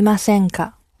画を見ません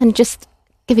か？ and just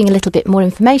giving a little bit more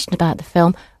information about the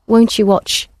film, won't you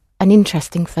watch an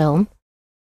interesting film?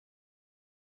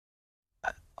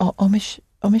 面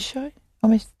白い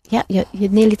Yeah,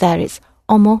 you're nearly there. It's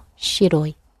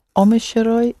omoshiroi. 面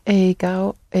白い映画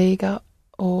を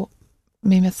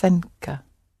見ませんか？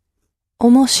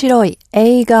面白い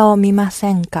映画を見ま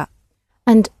せんか？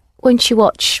 And won't you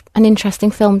watch an interesting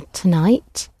film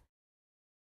tonight?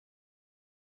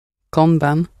 今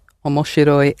晩面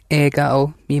白い映画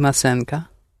を見ません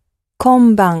か？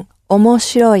今晩面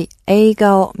白い映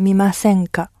画を見ません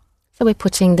か？ So we're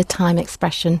putting the time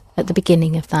expression at the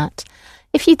beginning of that.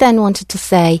 If you then wanted to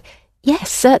say, yes,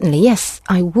 certainly, yes,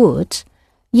 I would.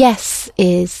 Yes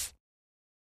is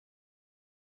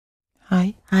は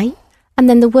い。 I. And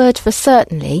then the word for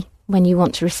certainly, when you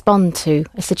want to respond to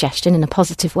a suggestion in a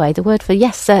positive way, the word for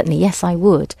yes, certainly, yes, I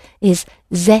would, is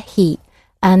zehi.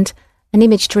 And an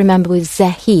image to remember with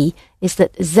zehi is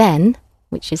that Zen,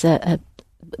 which is a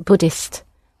Buddhist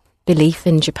belief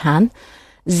in Japan,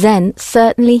 Zen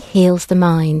certainly heals the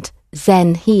mind.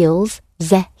 Zen heals,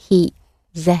 zehi,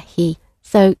 zehi.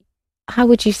 So how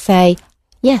would you say,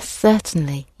 yes,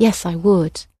 certainly, yes, I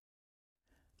would?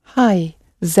 はい。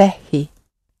ぜひ。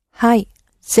はい、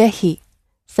ぜひ。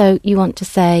 So you want to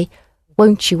say,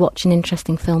 won't you watch an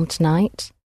interesting film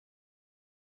tonight?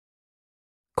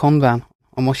 今晩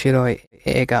面白い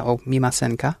映画を見ませ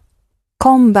んか?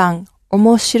 今晩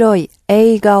面白い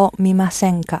映画を見ま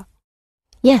せんか?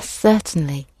 Yes,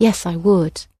 certainly. Yes, I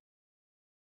would.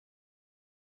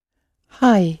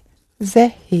 はい、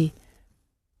ぜひ。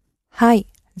はい、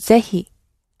ぜひ。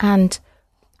And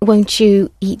won't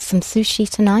you eat some sushi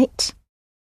tonight?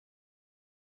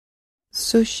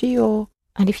 Sushi を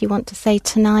And if you want to say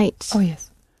tonight, Oh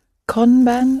yes. 今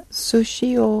晩寿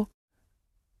司を、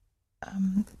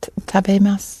食べ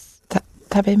ま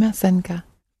せんか?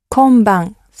 今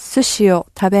晩寿司を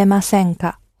食べません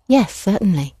か? yes,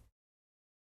 certainly.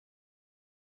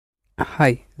 は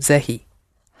い、ぜひ。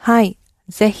はい、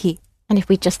ぜひ。And if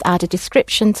we just add a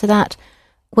description to that,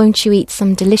 won't you eat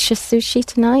some delicious sushi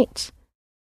tonight?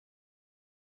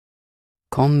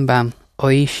 今晩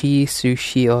おいしい寿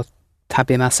司を食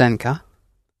べませんか?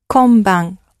 今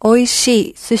晩おいし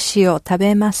い寿司を食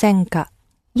べませんか?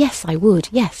 Yes, I would.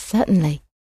 Yes, certainly.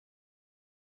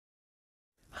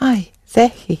 はい、ぜ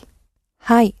ひ。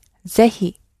はい、ぜ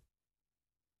ひ。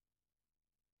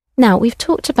Now, we've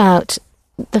talked about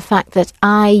the fact that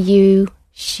I, you,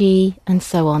 she, and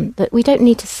so on, that we don't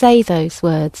need to say those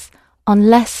words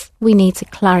unless we need to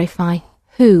clarify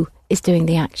who is doing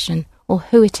the action or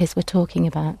who it is we're talking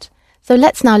about. So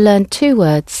let's now learn two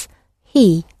words,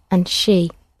 he and she.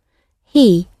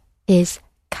 He is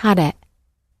kare,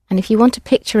 and if you want a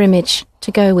picture image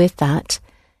to go with that,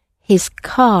 his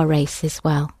car race as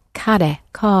well. Kare,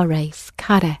 car race,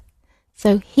 kare.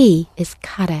 So he is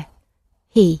kare,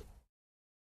 he.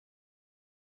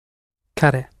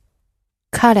 彼。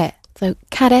彼。 So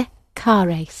kare, car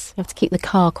race. You have to keep the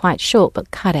car quite short,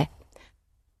 but kare.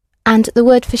 And the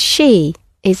word for she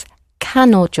is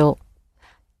kanojo.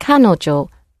 Kanojo,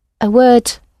 a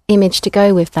word image to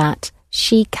go with that.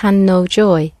 She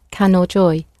kanojoi,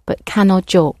 kanojoi, but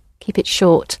kanojo. Keep it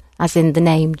short, as in the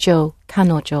name Jo,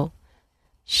 kanojo.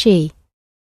 She.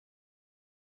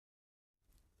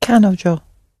 彼女。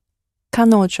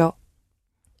彼女。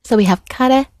 So we have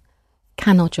kare,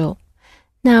 kanojo.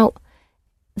 Now,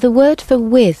 the word for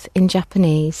with in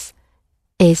Japanese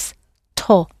is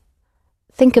to.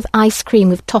 Think of ice cream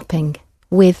with topping,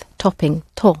 with topping,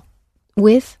 to.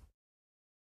 With.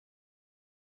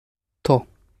 と。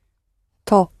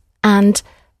と。 And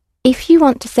if you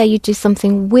want to say you do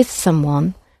something with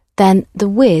someone, then the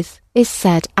with is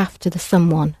said after the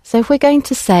someone. So if we're going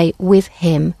to say with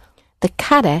him, the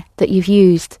kare that you've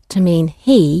used to mean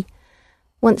he,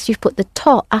 once you've put the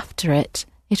to after it,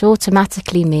 it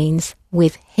automatically means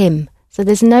with him. So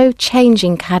there's no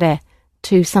changing kare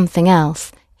to something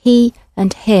else. He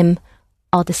and him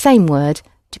are the same word,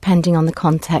 depending on the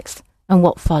context and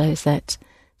what follows it.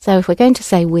 So if we're going to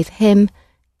say with him,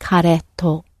 kare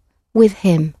to, with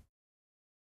him.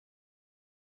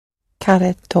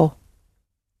 彼と。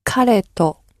彼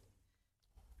と。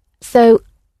 So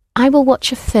I will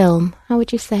watch a film. How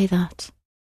would you say that?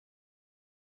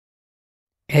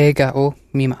 映画を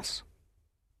見ます。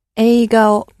映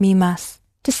画を見ます。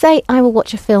 To say I will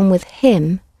watch a film with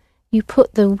him, you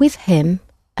put the with him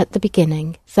at the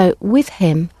beginning. So with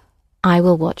him, I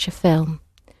will watch a film.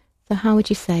 So how would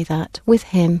you say that? With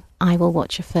him, I will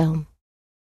watch a film.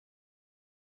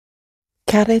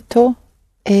 彼と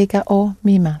映画を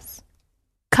見ます。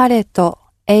彼と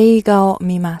映画を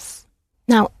見ます。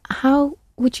 Now, how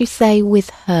would you say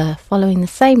with her? Following the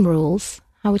same rules,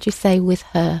 how would you say with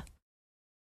her?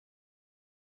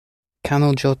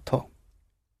 彼女と。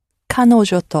彼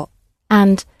女と。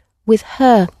 And with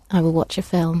her, I will watch a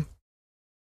film.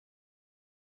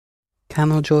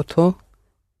 彼女と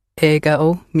映画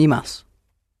を見ます。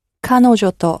彼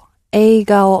女と映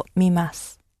画を見ま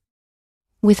す。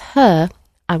 With her,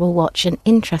 I will watch an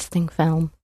interesting film.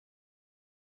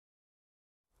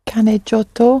 彼女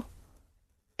と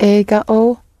映画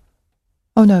を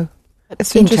Oh no,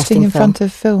 it's interesting in film. front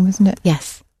of film, isn't it?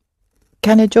 Yes.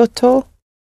 彼女と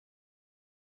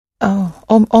Oh,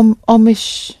 面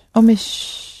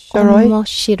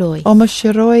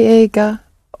白い映画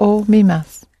を見ま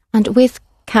す。 And with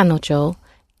kanojo,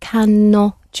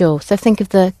 kanojo. So think of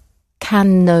the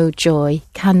kanojoi,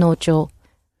 kanojo.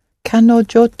 彼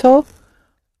女と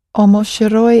面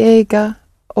白い映画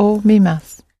を見ま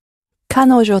す。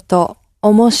彼女と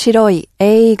面白い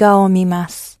映画を見ま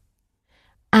す。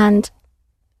 And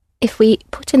if we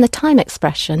put in the time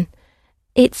expression,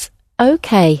 it's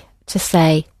okay to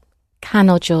say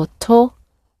kanojo to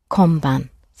konban.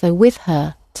 So with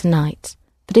her tonight.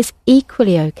 But it's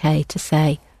equally okay to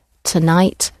say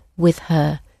tonight with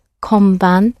her.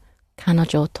 Konban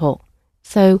kanojo to.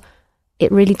 So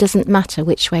it really doesn't matter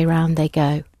which way round they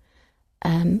go.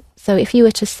 So if you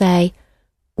were to say,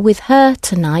 with her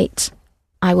tonight,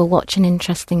 I will watch an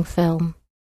interesting film.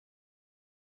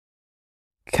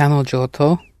 彼女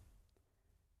と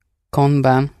今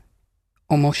晩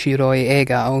面白い映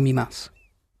画を見ます。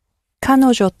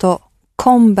彼女と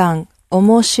今晩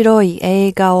面白い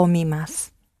映画を見ま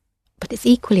す。But it's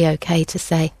equally okay to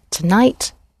say,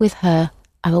 tonight, with her,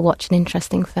 I will watch an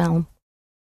interesting film.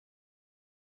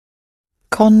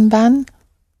 今晩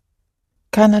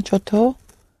彼女と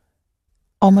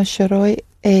面白い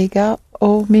映画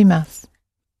を見ます。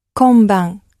今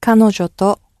晩彼女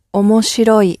と面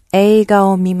白い映画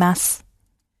を見ます。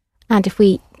And if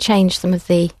we change some of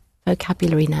the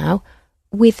vocabulary now,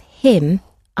 with him,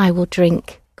 I will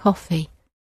drink coffee.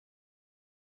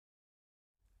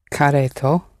 彼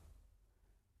と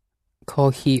コ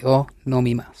ーヒーを飲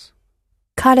みます。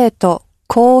彼と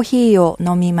コーヒーを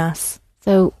飲みます。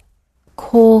So,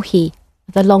 kohi,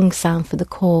 the long sound for the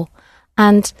core.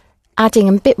 And adding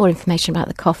a bit more information about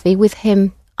the coffee, with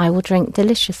him, I will drink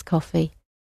delicious coffee.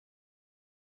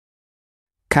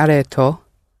 彼と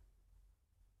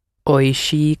美味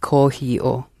しいコーヒー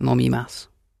を飲みます。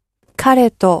彼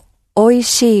と美味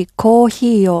しいコー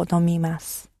ヒーを飲みま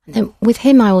す。And then with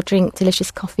him, I will drink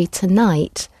delicious coffee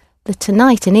tonight. The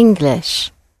tonight in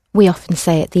English, we often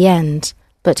say at the end,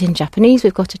 but in Japanese,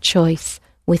 we've got a choice.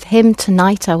 With him,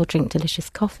 tonight, I will drink delicious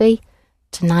coffee.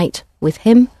 Tonight, with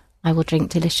him, I will drink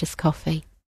delicious coffee.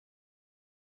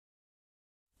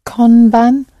 今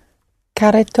晩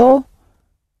彼と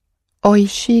美味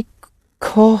しい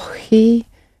コーヒ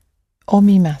ーを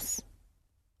見ます。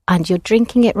And you're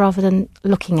drinking it rather than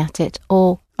looking at it,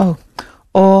 or...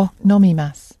を飲み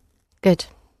ます。Good.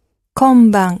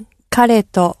 今晩彼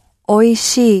と美味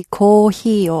しいコー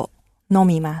ヒーを飲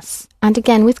みます。And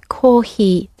again, with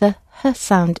kohi, the h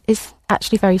sound is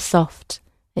actually very soft.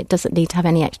 It doesn't need to have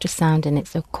any extra sound in it,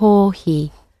 so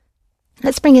kohi.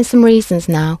 Let's bring in some reasons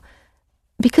now.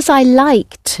 Because I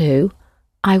like to,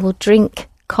 I will drink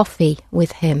coffee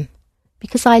with him.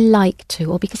 Because I like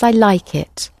to, or because I like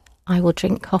it, I will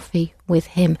drink coffee with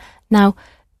him. Now,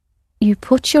 you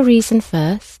put your reason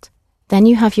first, then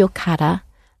you have your kara,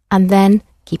 and then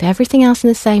keep everything else in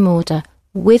the same order.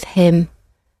 With him,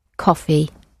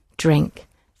 coffee, drink.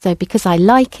 So because I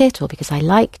like it, or because I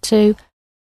like to,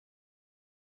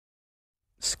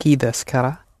 好きですか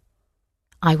ら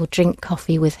I will drink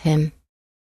coffee with him.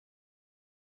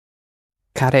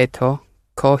 彼と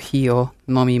コーヒーを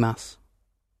飲みます。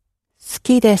好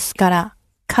きですから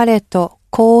彼と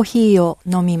コーヒーを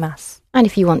飲みます。And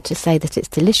if you want to say that it's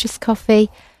delicious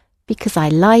coffee, because I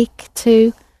like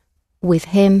to, with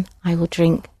him, I will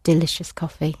drink delicious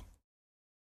coffee.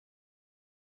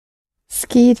 好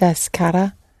きですか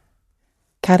ら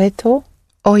彼と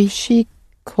美味しい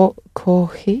コー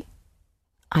ヒー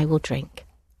I will drink.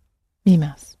 見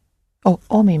ます。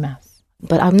を見ます。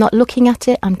But I'm not looking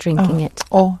at it, I'm drinking it.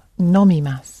 を飲み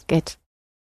ます。Good.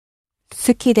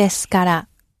 好きですから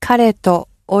彼と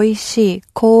美味しい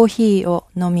コーヒーを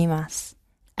飲みます。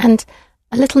And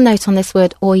a little note on this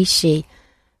word oishi.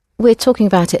 We're talking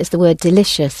about it as the word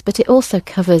delicious, but it also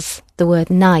covers the word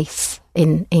nice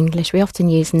in English. We often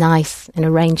use nice in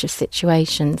a range of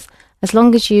situations. As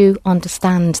long as you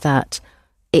understand that,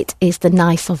 it is the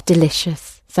nice of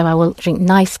delicious. So I will drink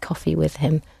nice coffee with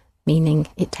him, meaning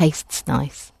it tastes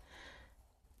nice.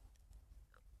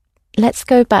 Let's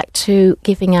go back to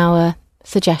giving our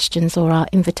suggestions or our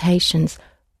invitations.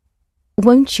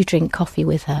 Won't you drink coffee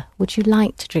with her? Would you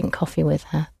like to drink coffee with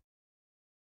her?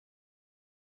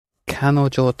 彼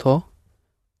女と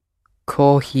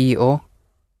コーヒーを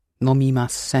飲みま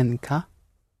せんか？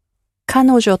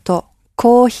彼女と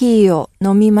コーヒーを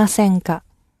飲みませんか？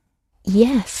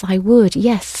 Yes, I would.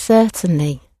 Yes,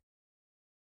 certainly.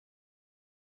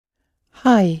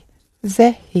 はい、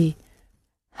ぜひ。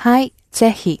はい、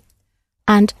ぜひ。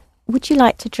And would you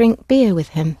like to drink beer with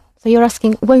him? So you're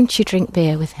asking, won't you drink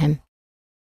beer with him?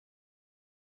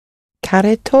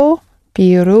 彼と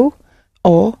ビール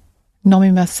を飲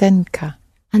みませんか？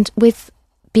 And with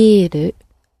biru,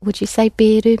 would you say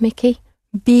biru, Mickey?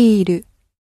 ビール。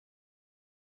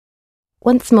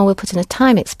 Once more, we'll put in a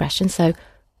time expression. So,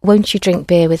 won't you drink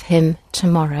beer with him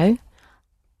tomorrow?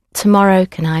 Tomorrow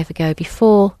can either go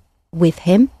before with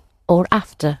him or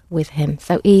after with him.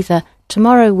 So either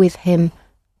tomorrow with him,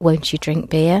 won't you drink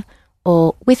beer?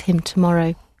 Or with him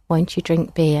tomorrow, won't you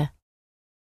drink beer?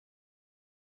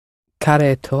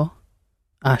 彼と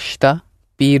明日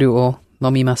ビールを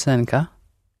飲みませんか？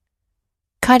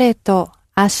彼と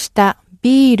明日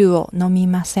ビールを飲み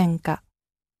ませんか？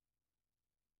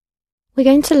 We're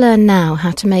going to learn now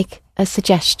how to make a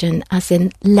suggestion, as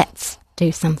in, let's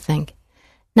do something.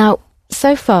 Now,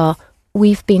 so far,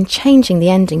 we've been changing the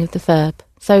ending of the verb.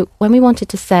 So when we wanted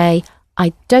to say,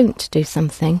 I don't do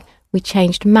something, we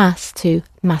changed mas to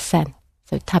masen.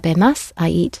 So tabemasu, I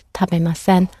eat.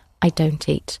 Tabemasen, I don't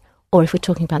eat. Or if we're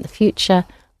talking about the future,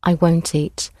 I won't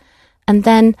eat. And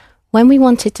then when we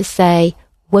wanted to say,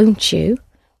 won't you,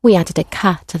 we added a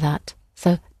ka to that.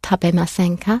 So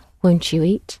tabemasen ka, won't you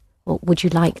eat? Or would you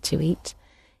like to eat?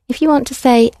 If you want to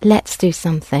say, let's do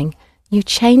something, you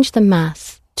change the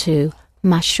mas to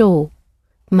mashou,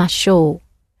 mashou.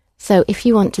 So if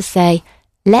you want to say,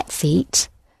 let's eat,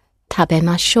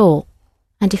 tabemashou.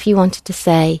 And if you wanted to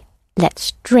say,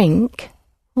 let's drink,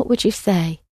 what would you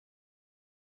say?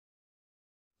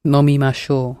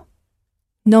 Nomimashou.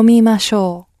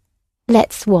 Nomimashou.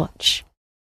 Let's watch.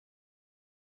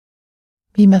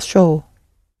 Mimashou.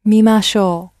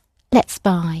 Mimashou. Let's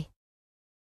buy.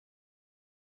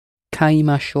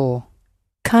 Kaimashou.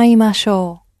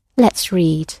 Kaimashou. Let's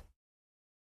read.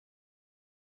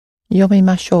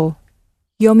 Yomimashou.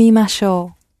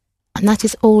 Yomimashou. And that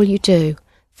is all you do.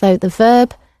 So the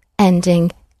verb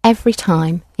ending every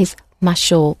time is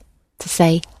mashou, to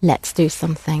say let's do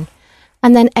something.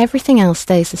 And then everything else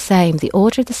stays the same. The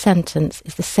order of the sentence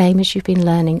is the same as you've been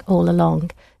learning all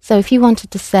along. So if you wanted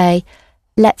to say,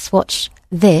 let's watch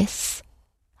this,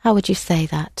 how would you say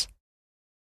that?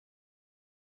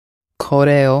 こ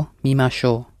れを見まし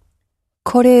ょう。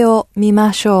これを見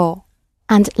ましょ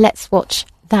う。 And let's watch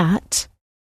that.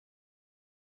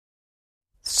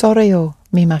 それを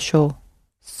見ましょう。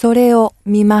それを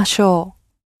見ましょう。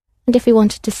 And if we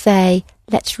wanted to say,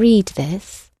 let's read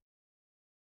this.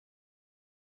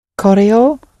 これ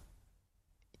を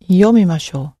読みま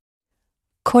しょう。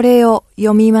これを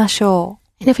読みましょ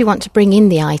う。 And if we want to bring in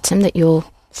the item that you're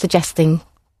suggesting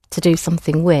to do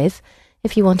something with,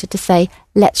 if you wanted to say,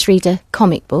 let's read a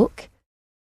comic book.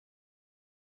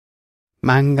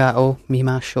 漫画を見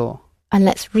ましょ And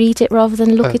let's read it rather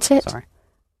than う。 look at it. Sorry.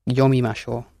 読みまし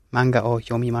ょう。漫画を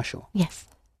読みましょ Yes.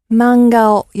 漫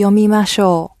画を読みまし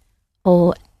ょ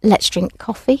Or let's drink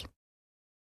coffee.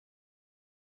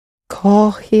 コ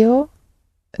ーヒーを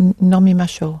飲みま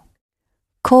しょう。う。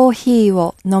コーヒー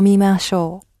を飲みまし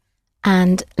ょう。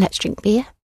 And let's drink beer. う。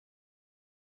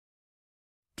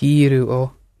ビール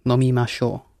を飲みまし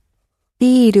ょ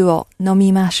ビールを飲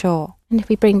みましょ And if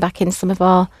we bring back in some of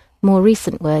our more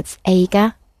recent words,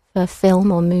 eiga for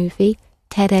film or movie,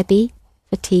 terebi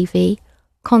for TV,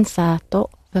 concerto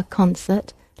for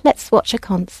concert. Let's watch a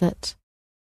concert.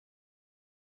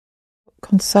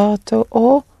 コンサート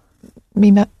を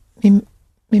見ま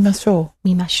しょう。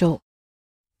 Mimashou. う。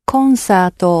コンサ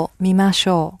ートを見まし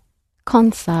ょ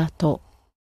Concerto.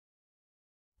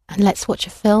 And let's watch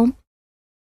a film. う。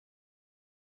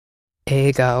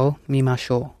映画を見ま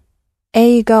しょう。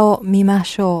映画を見ま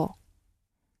しょ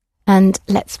And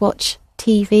let's watch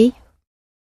TV.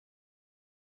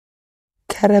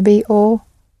 テレビを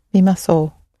見まし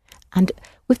ょ And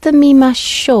with the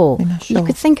mimashou, う。見まし you ょう。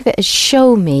 could think of it as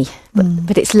show me,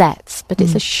 but it's let's, but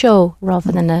it's a Mm. show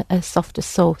rather than a softer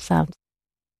so sound.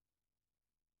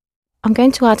 I'm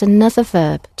going to add another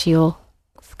verb to your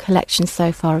collection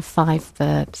so far of 5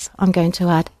 verbs. I'm going to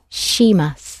add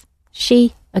shimasu.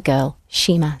 She, a girl,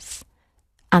 shimasu.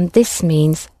 And this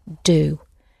means do.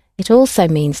 It also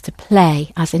means to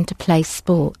play, as in to play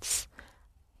sports.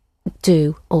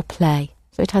 Do or play.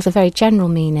 So it has a very general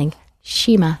meaning.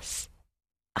 Shimasu.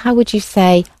 How would you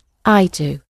say, I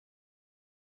do? う。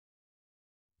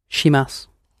します。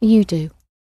 You do.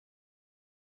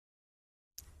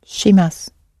 しま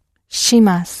す。う。し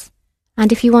ます。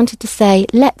 And if you wanted to say,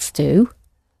 let's do,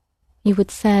 you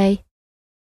would say,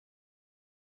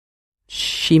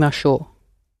 しましょ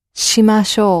しま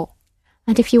しょ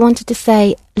う。 and if you wanted to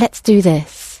say, let's do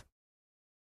this,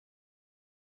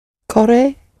 こ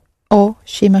れを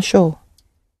しましょう。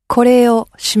これを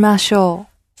しましょ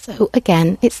so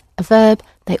again, it's a verb.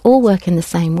 They all work in the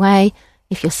same way.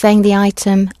 If you're saying the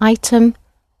item,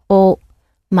 or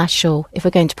mashou. If we're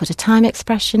going to put a time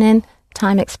expression in,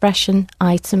 time expression,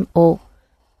 item, or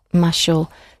mashou.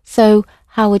 So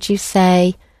how would you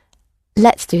say,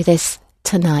 let's do this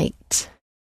tonight? う。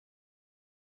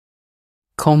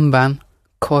今晩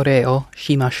これを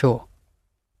しましょう。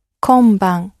今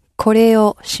晩これ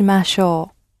をしまし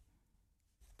ょ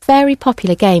う。 Very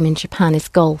popular game in Japan is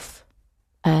golf.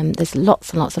 There's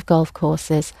lots and lots of golf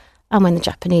courses. And when the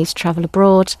Japanese travel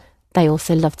abroad, they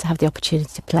also love to have the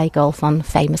opportunity to play golf on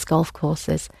famous golf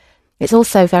courses. It's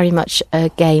also very much a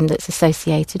game that's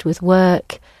associated with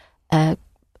work.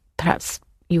 Perhaps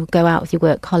you go out with your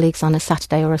work colleagues on a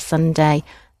Saturday or a Sunday,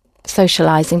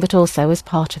 socialising, but also as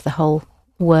part of the whole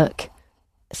work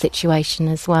situation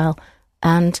as well.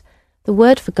 And the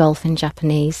word for golf in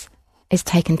Japanese is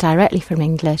taken directly from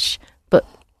English, but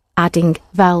adding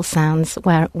vowel sounds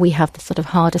where we have the sort of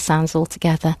harder sounds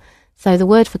altogether. So the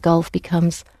word for golf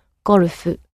becomes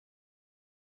gorufu.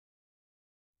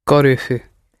 ゴルフ、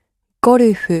ゴ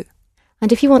ルフ、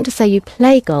 And if you want to say you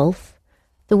play golf,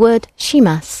 the word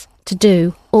shimas, to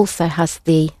do, also has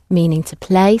the meaning to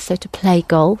play. So to play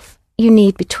golf, you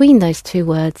need between those two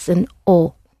words an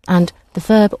or, and the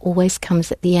verb always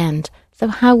comes at the end. So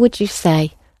how would you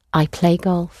say, I play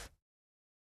golf?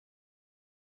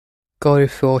 ゴル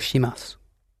フをします。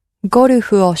ゴル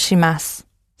フをします。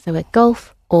 So we're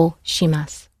golf or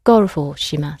shimas, golf or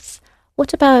shimas.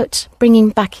 What about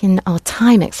bringing back in our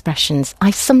time expressions?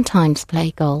 I sometimes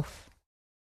play golf.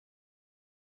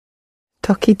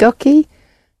 時々、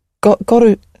ゴ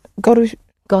ル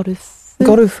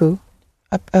フ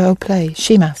を play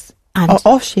します。 And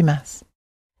をします。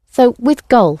 so with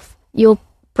golf, you're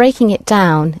breaking it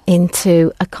down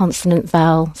into a consonant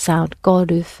vowel sound,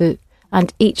 gorufu,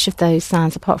 and each of those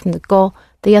sounds, apart from the go,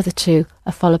 the other two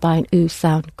are followed by an u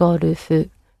sound, gorufu,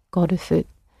 gorufu.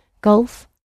 Golf.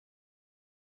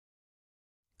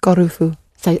 ゴルフ。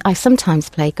 So I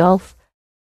sometimes play golf.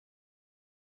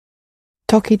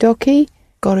 時々、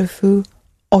ゴルフ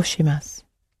をします。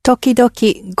時々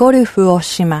ゴルフを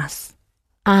します。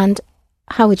 And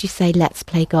how would you say let's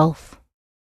play golf?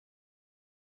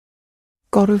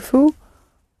 ゴルフ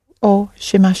を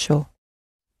しましょう。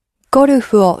ゴル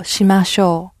フをしまし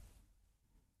ょ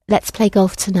Let's play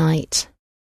golf tonight.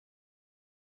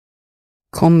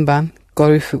 今晩ゴ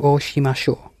ルフをしまし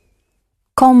ょう。う。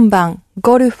今晩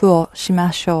ゴルフをし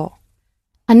ましょ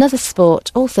Another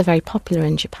sport, also very popular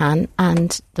in Japan,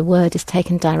 and the word is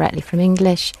taken directly from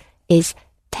English, is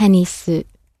tennisu. う。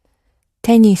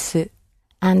テニス。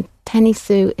 And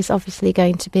tennisu is obviously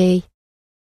going to be...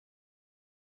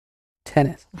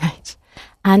 Tennis. Right.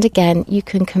 And again, you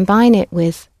can combine it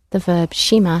with the verb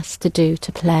shimas, to do,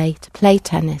 to play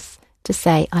tennis, to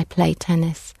say, I play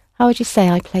tennis. How would you say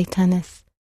I play tennis?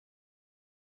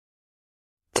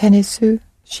 テニス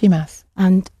します。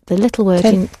 And the little word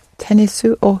in... テニ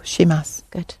スをします。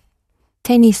 Good.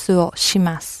 テニスをし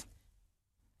ます。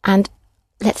 And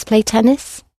let's play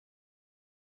tennis?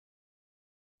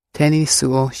 テニス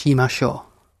をしましょ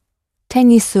う。テ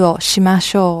ニスをしま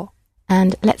しょ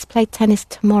And let's play tennis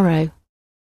tomorrow.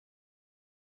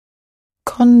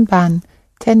 今晩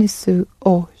テニス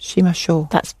をしましょう。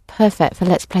 That's perfect for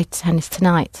let's play tennis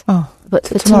tonight. Oh, But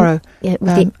for tomorrow. Yeah,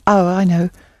 with the- Oh, I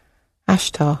know. 明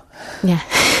日。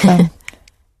yeah.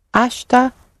 明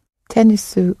日テニ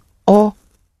スを、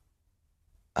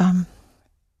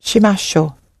しましょう。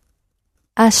う。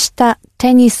明日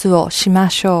テニスをしま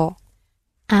しょ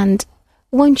And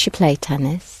won't you play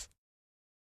tennis?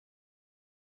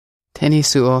 テニ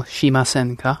スをしませ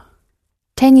んか？う。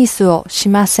テニスをし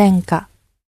ませんか？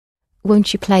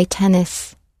 Won't you play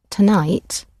tennis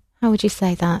tonight? How would you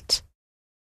say that?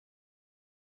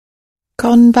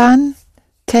 今晩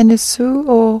テニス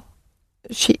を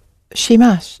し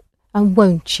ます。And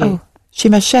won't you? し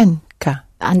ませんか？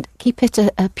 And keep it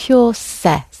a pure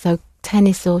se. So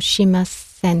tennis or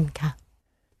shimasen ka.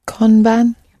 今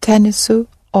晩テニス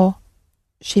を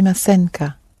しません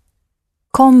か？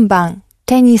今晩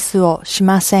テニスをし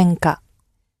ませんか？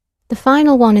 The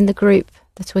final one in the group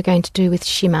that we're going to do with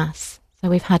shimas, so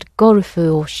we've had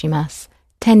gorufu or shimas,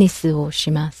 tennisu or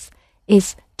shimas,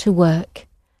 is to work.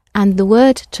 And the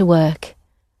word to work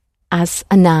as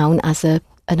a noun, as an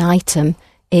item,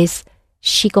 is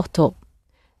shigoto.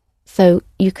 So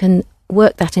you can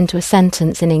work that into a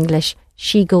sentence in English.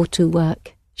 She go to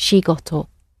work. Shigoto.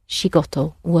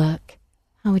 Shigoto. Work.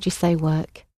 How would you say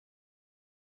work?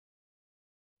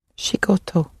 仕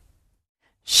事。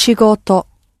仕事。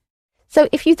 So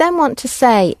if you then want to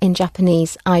say in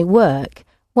Japanese, I work,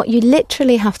 what you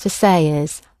literally have to say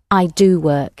is, I do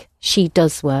work. She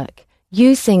does work.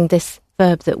 Using this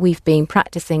verb that we've been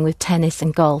practicing with tennis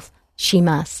and golf,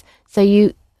 shimas. So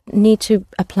you need to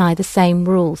apply the same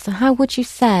rules. So how would you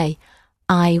say,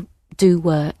 I do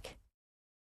work?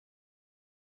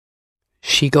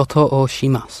 仕事をし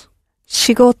ます。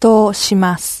仕事をし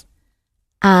ます。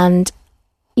 And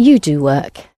you do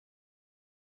work.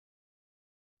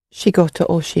 仕事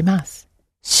をします。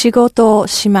仕事を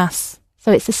します。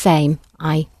 So it's the same,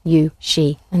 I, you,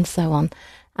 she, and so on.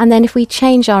 And then if we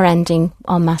change our ending,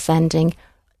 our mass ending,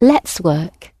 let's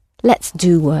work, let's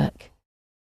do work.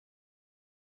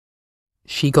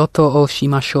 仕事をし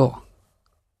ましょう。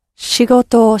仕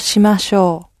事をしまし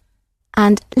ょ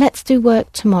And let's do work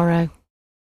tomorrow.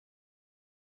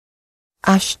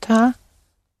 明日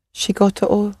仕事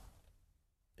を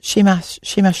しま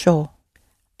しょう。う。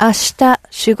明日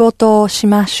仕事をし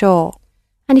ましょ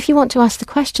And if you want to ask the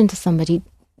question to somebody,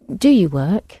 do you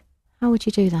work? How would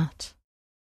you do that?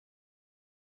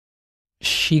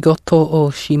 仕事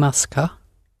をしますか?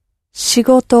仕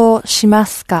事をしま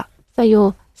すか? So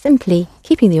you're simply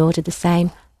keeping the order the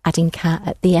same, adding ka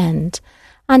at the end.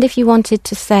 And if you wanted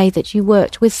to say that you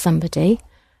worked with somebody,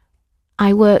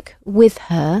 I work with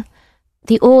her,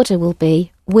 the order will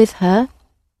be with her,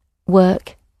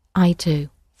 work, I do.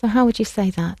 So how would you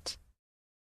say that?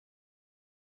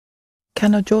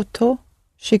 彼女と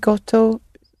仕事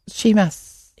しま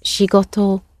す。仕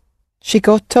事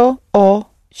を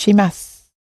しま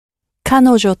す。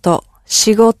彼女と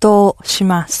仕事をし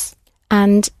ます。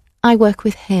and I work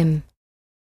with him.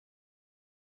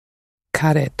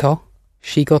 彼と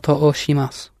仕事をし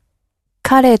ます。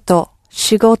彼と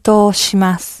仕事をし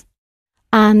ます。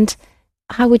And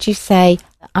how would you say,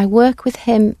 I work with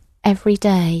him every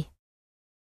day?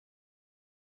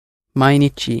 毎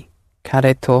日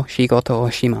彼と仕事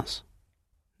をします。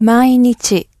毎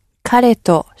日彼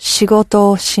と仕事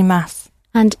をします。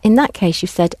And in that case you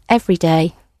said every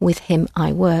day with him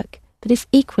I work. But it's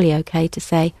equally okay to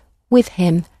say with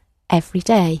him every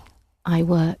day I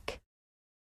work.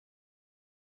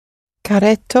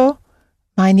 彼と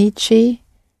毎日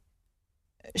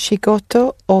仕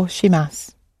事をしま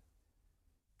す。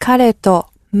彼と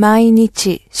毎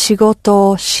日仕事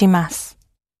をします。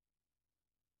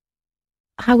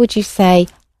How would you say,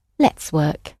 let's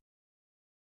work?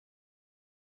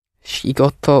 仕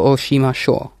事をしまし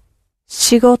ょう。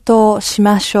仕事をし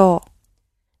ましょ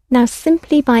う。Now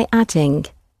simply by adding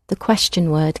the question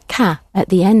word ka at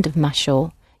the end of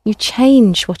masho, you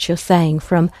change what you're saying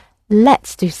from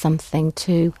let's do something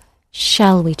to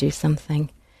shall we do something.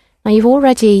 Now you've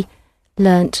already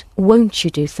learnt won't you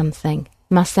do something,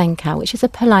 masenka, which is a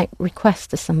polite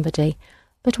request to somebody.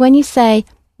 But when you say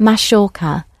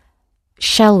mashoka,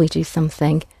 shall we do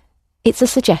something, it's a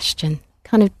suggestion,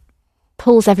 kind of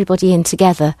pulls everybody in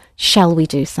together, shall we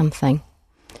do something.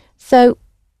 So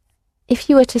if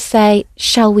you were to say,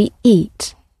 shall we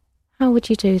eat, how would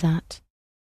you do that?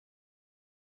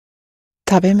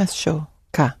 食べましょう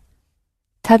か。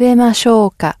食べましょ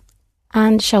うか。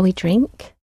And shall we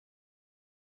drink?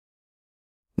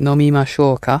 飲みまし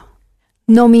ょうか。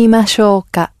飲みましょう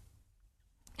か。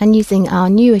And using our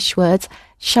newish words,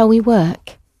 shall we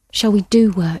work? Shall we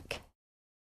do work?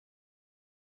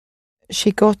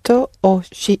 仕事を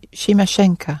しませ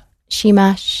んか。し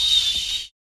ま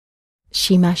し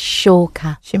ょう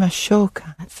か。しましょう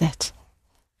か。That's it.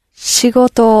 仕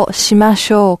事をしま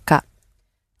しょうか。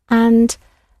And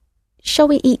shall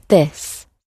we eat this?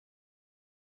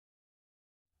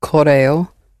 これを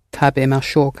食べま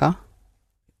しょうか。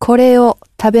これを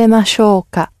食べましょう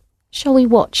か。Shall we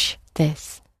watch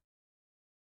this?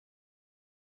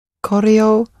 これ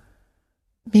を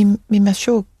見まし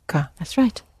ょうか。That's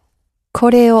right. こ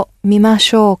れを見ま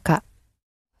しょうか。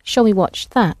Shall we watch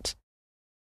that?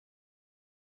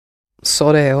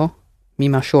 それを見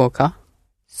ましょうか。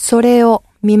それを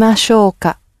見ましょう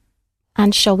か。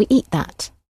And shall we eat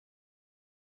that?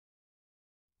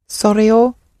 それ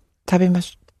を食べま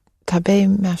し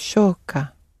ょう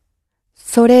か。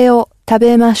それを食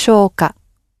べましょうか。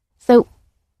So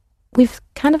we've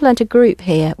kind of learnt a group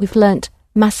here. We've learnt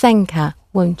masenka,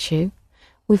 won't you?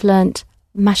 We've learnt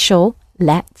masho,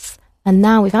 let's. And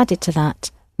now we've added to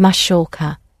that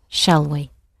mashoka, shall we?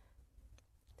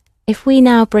 If we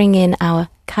now bring in our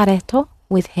kareto,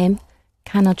 with him,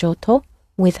 kanojoto,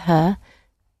 with her,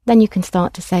 then you can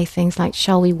start to say things like,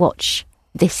 shall we watch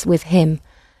this with him?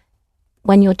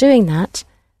 When you're doing that,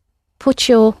 put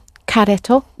your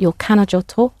kareto, your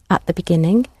kanojoto, at the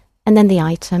beginning, and then the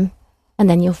item, and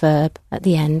then your verb at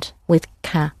the end with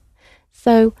ka.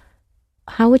 So,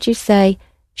 how would you say,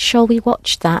 shall we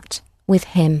watch that with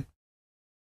him?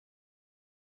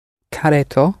 彼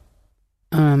と、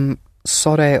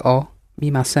それを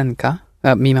見ませんか?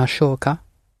見ましょうか?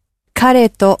彼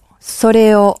とそ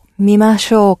れを見ま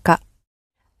しょうか。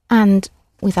And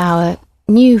with our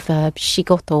new verb,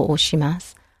 shigoto or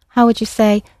shimasu, how would you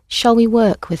say, shall we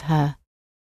work with her?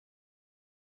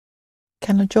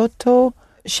 彼女と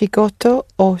仕事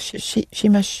をし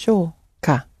ましょう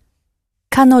か。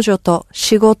彼女と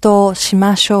仕事をし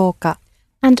ましょうか。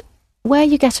And where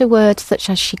you get a word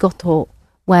such as shigoto,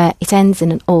 where it ends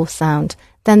in an or sound,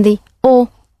 then the or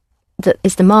that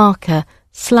is the marker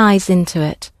slides into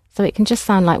it. So it can just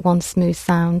sound like one smooth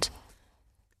sound.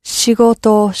 仕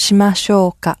事をしましょ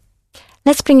うか。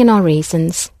Let's bring in our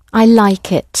reasons. I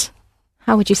like it.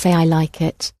 How would you say I like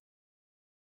it?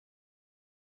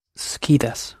 好き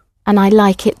です。And I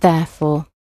like it therefore. 好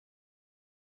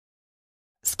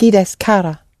きですか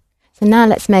ら。 So now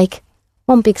let's make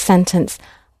one big sentence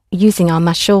using our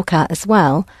mashoka as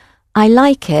well. I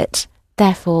like it,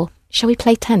 therefore, shall we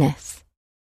play tennis?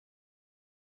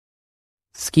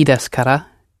 好きですから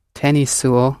テニス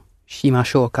をしま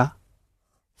しょうか。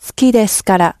好きです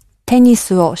からテニ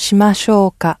スをしましょ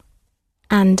うか。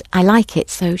And I like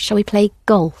it, so shall we play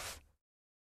golf?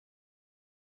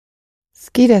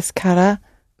 好きですから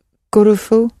ゴル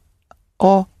フ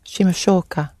をしましょう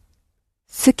か。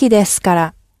好きですか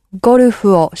らゴル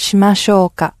フをしましょう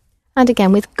か。And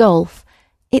again with golf,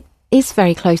 it is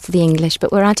very close to the English, but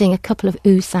we're adding a couple of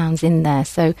oo sounds in there.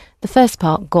 So the first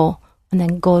part, go, and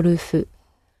then gorufu.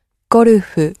 ゴル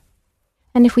フ。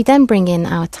And if we then bring in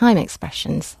our time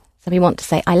expressions, so we want to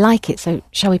say, I like it, so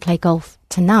shall we play golf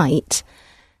tonight?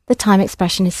 The time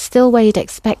expression is still where you'd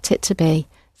expect it to be.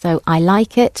 So I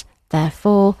like it,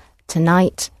 therefore,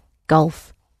 tonight,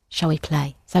 golf, shall we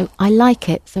play? So I like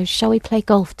it, so shall we play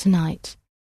golf tonight?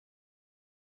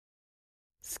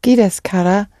 好きですか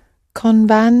ら今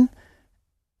晩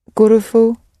ゴル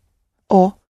フ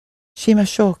をしま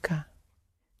しょうか。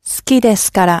好きで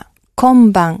すから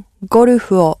今晩ゴル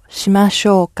フをしまし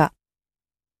ょうか。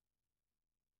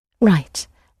Right.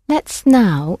 Let's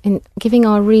now, in giving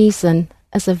our reason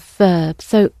as a verb.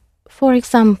 So, for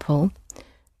example,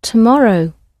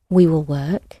 tomorrow we will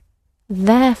work.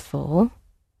 Therefore,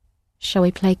 shall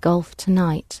we play golf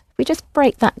tonight? We just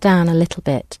break that down a little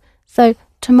bit. So,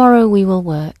 tomorrow we will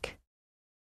work.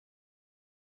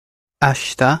 明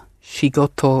日仕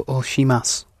事をしま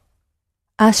す。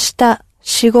明日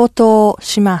仕事を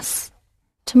します。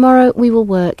Tomorrow we will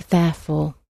work,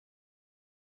 therefore.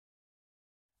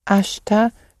 明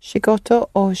日仕事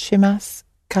をします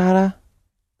から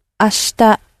明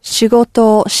日仕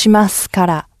事をしますか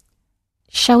ら。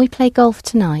Shall we play golf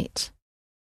tonight?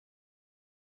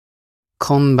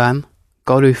 今晩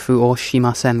ゴルフをし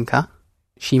ませんか？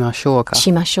しましょうか。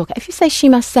 Shimashoka. If you say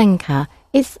shimasenka,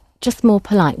 it's just more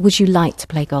polite. Would you like to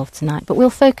play golf tonight? But we'll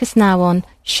focus now on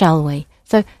shall we.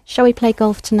 So, shall we play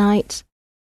golf tonight?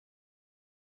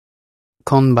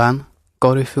 今晩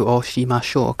ゴルフをしま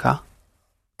しょうか。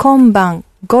今晩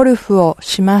ゴルフを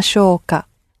しましょうか。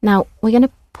 Now, we're going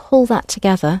to pull that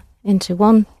together into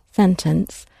one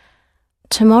sentence.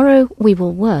 Tomorrow we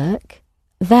will work.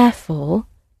 Therefore,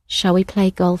 shall we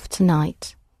play golf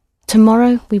tonight?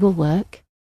 Tomorrow we will work.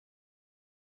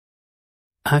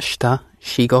 明日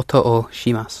仕事を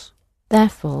します。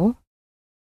Therefore,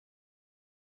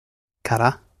 か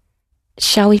ら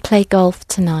shall we play golf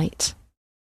tonight?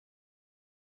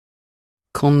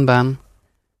 今晩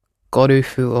ゴル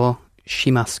フを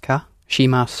しますか？し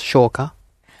ましょうか？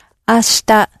明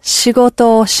日仕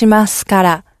事をしますか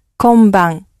ら今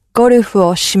晩ゴルフ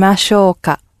をしましょう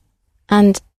か。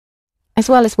 And as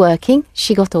well as working,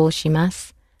 shigoto o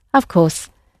shimasu. Of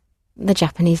course, the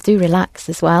Japanese do relax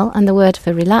as well, and the word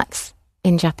for relax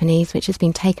in Japanese, which has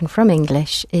been taken from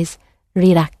English, is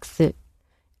riraksu.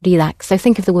 Relax. So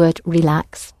think of the word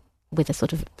relax with a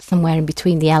sort of somewhere in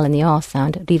between the L and the R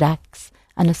sound, relax,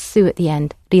 and a su at the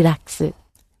end, riraksu.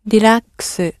 リラック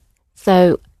ス。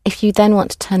 So if you then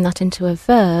want to turn that into a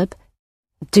verb,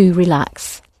 do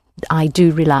relax. I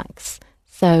do relax.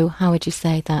 So how would you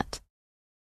say that?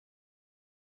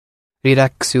 リラ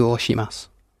ックスをしま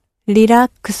す。リラ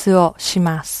ックスをし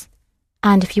ます。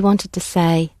 And if you wanted to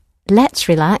say, let's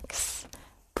relax,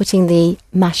 putting the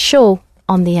masho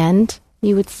on the end,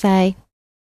 you would say,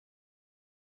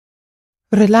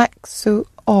 リラックス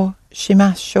をし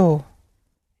ましょ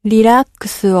う。リラック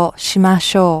スをしま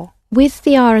しょう。 with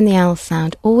the R and the L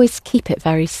sound, always keep it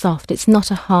very soft. It's not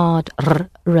a hard r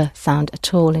sound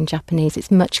at all in Japanese.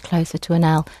 It's much closer to an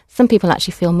L. Some people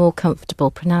actually feel more comfortable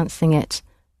pronouncing it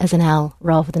as an L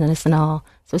rather than as an R.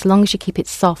 So as long as you keep it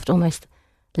soft, almost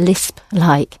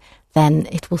lisp-like, then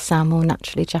it will sound more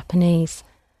naturally Japanese.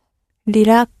 リ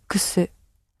ラックス。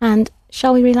 And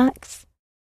shall we relax?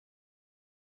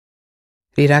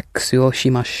 リラックスをし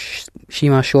ま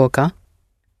しょうか？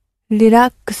リ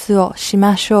ラックスをし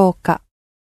ましょうか。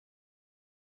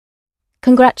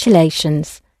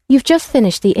 Congratulations! You've just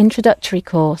finished the introductory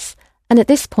course, and at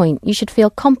this point you should feel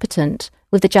competent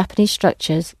with the Japanese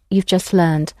structures you've just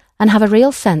learned and have a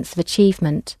real sense of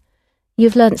achievement.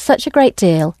 You've learnt such a great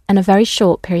deal in a very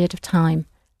short period of time.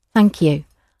 Thank you.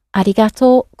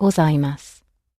 Arigatou gozaimasu.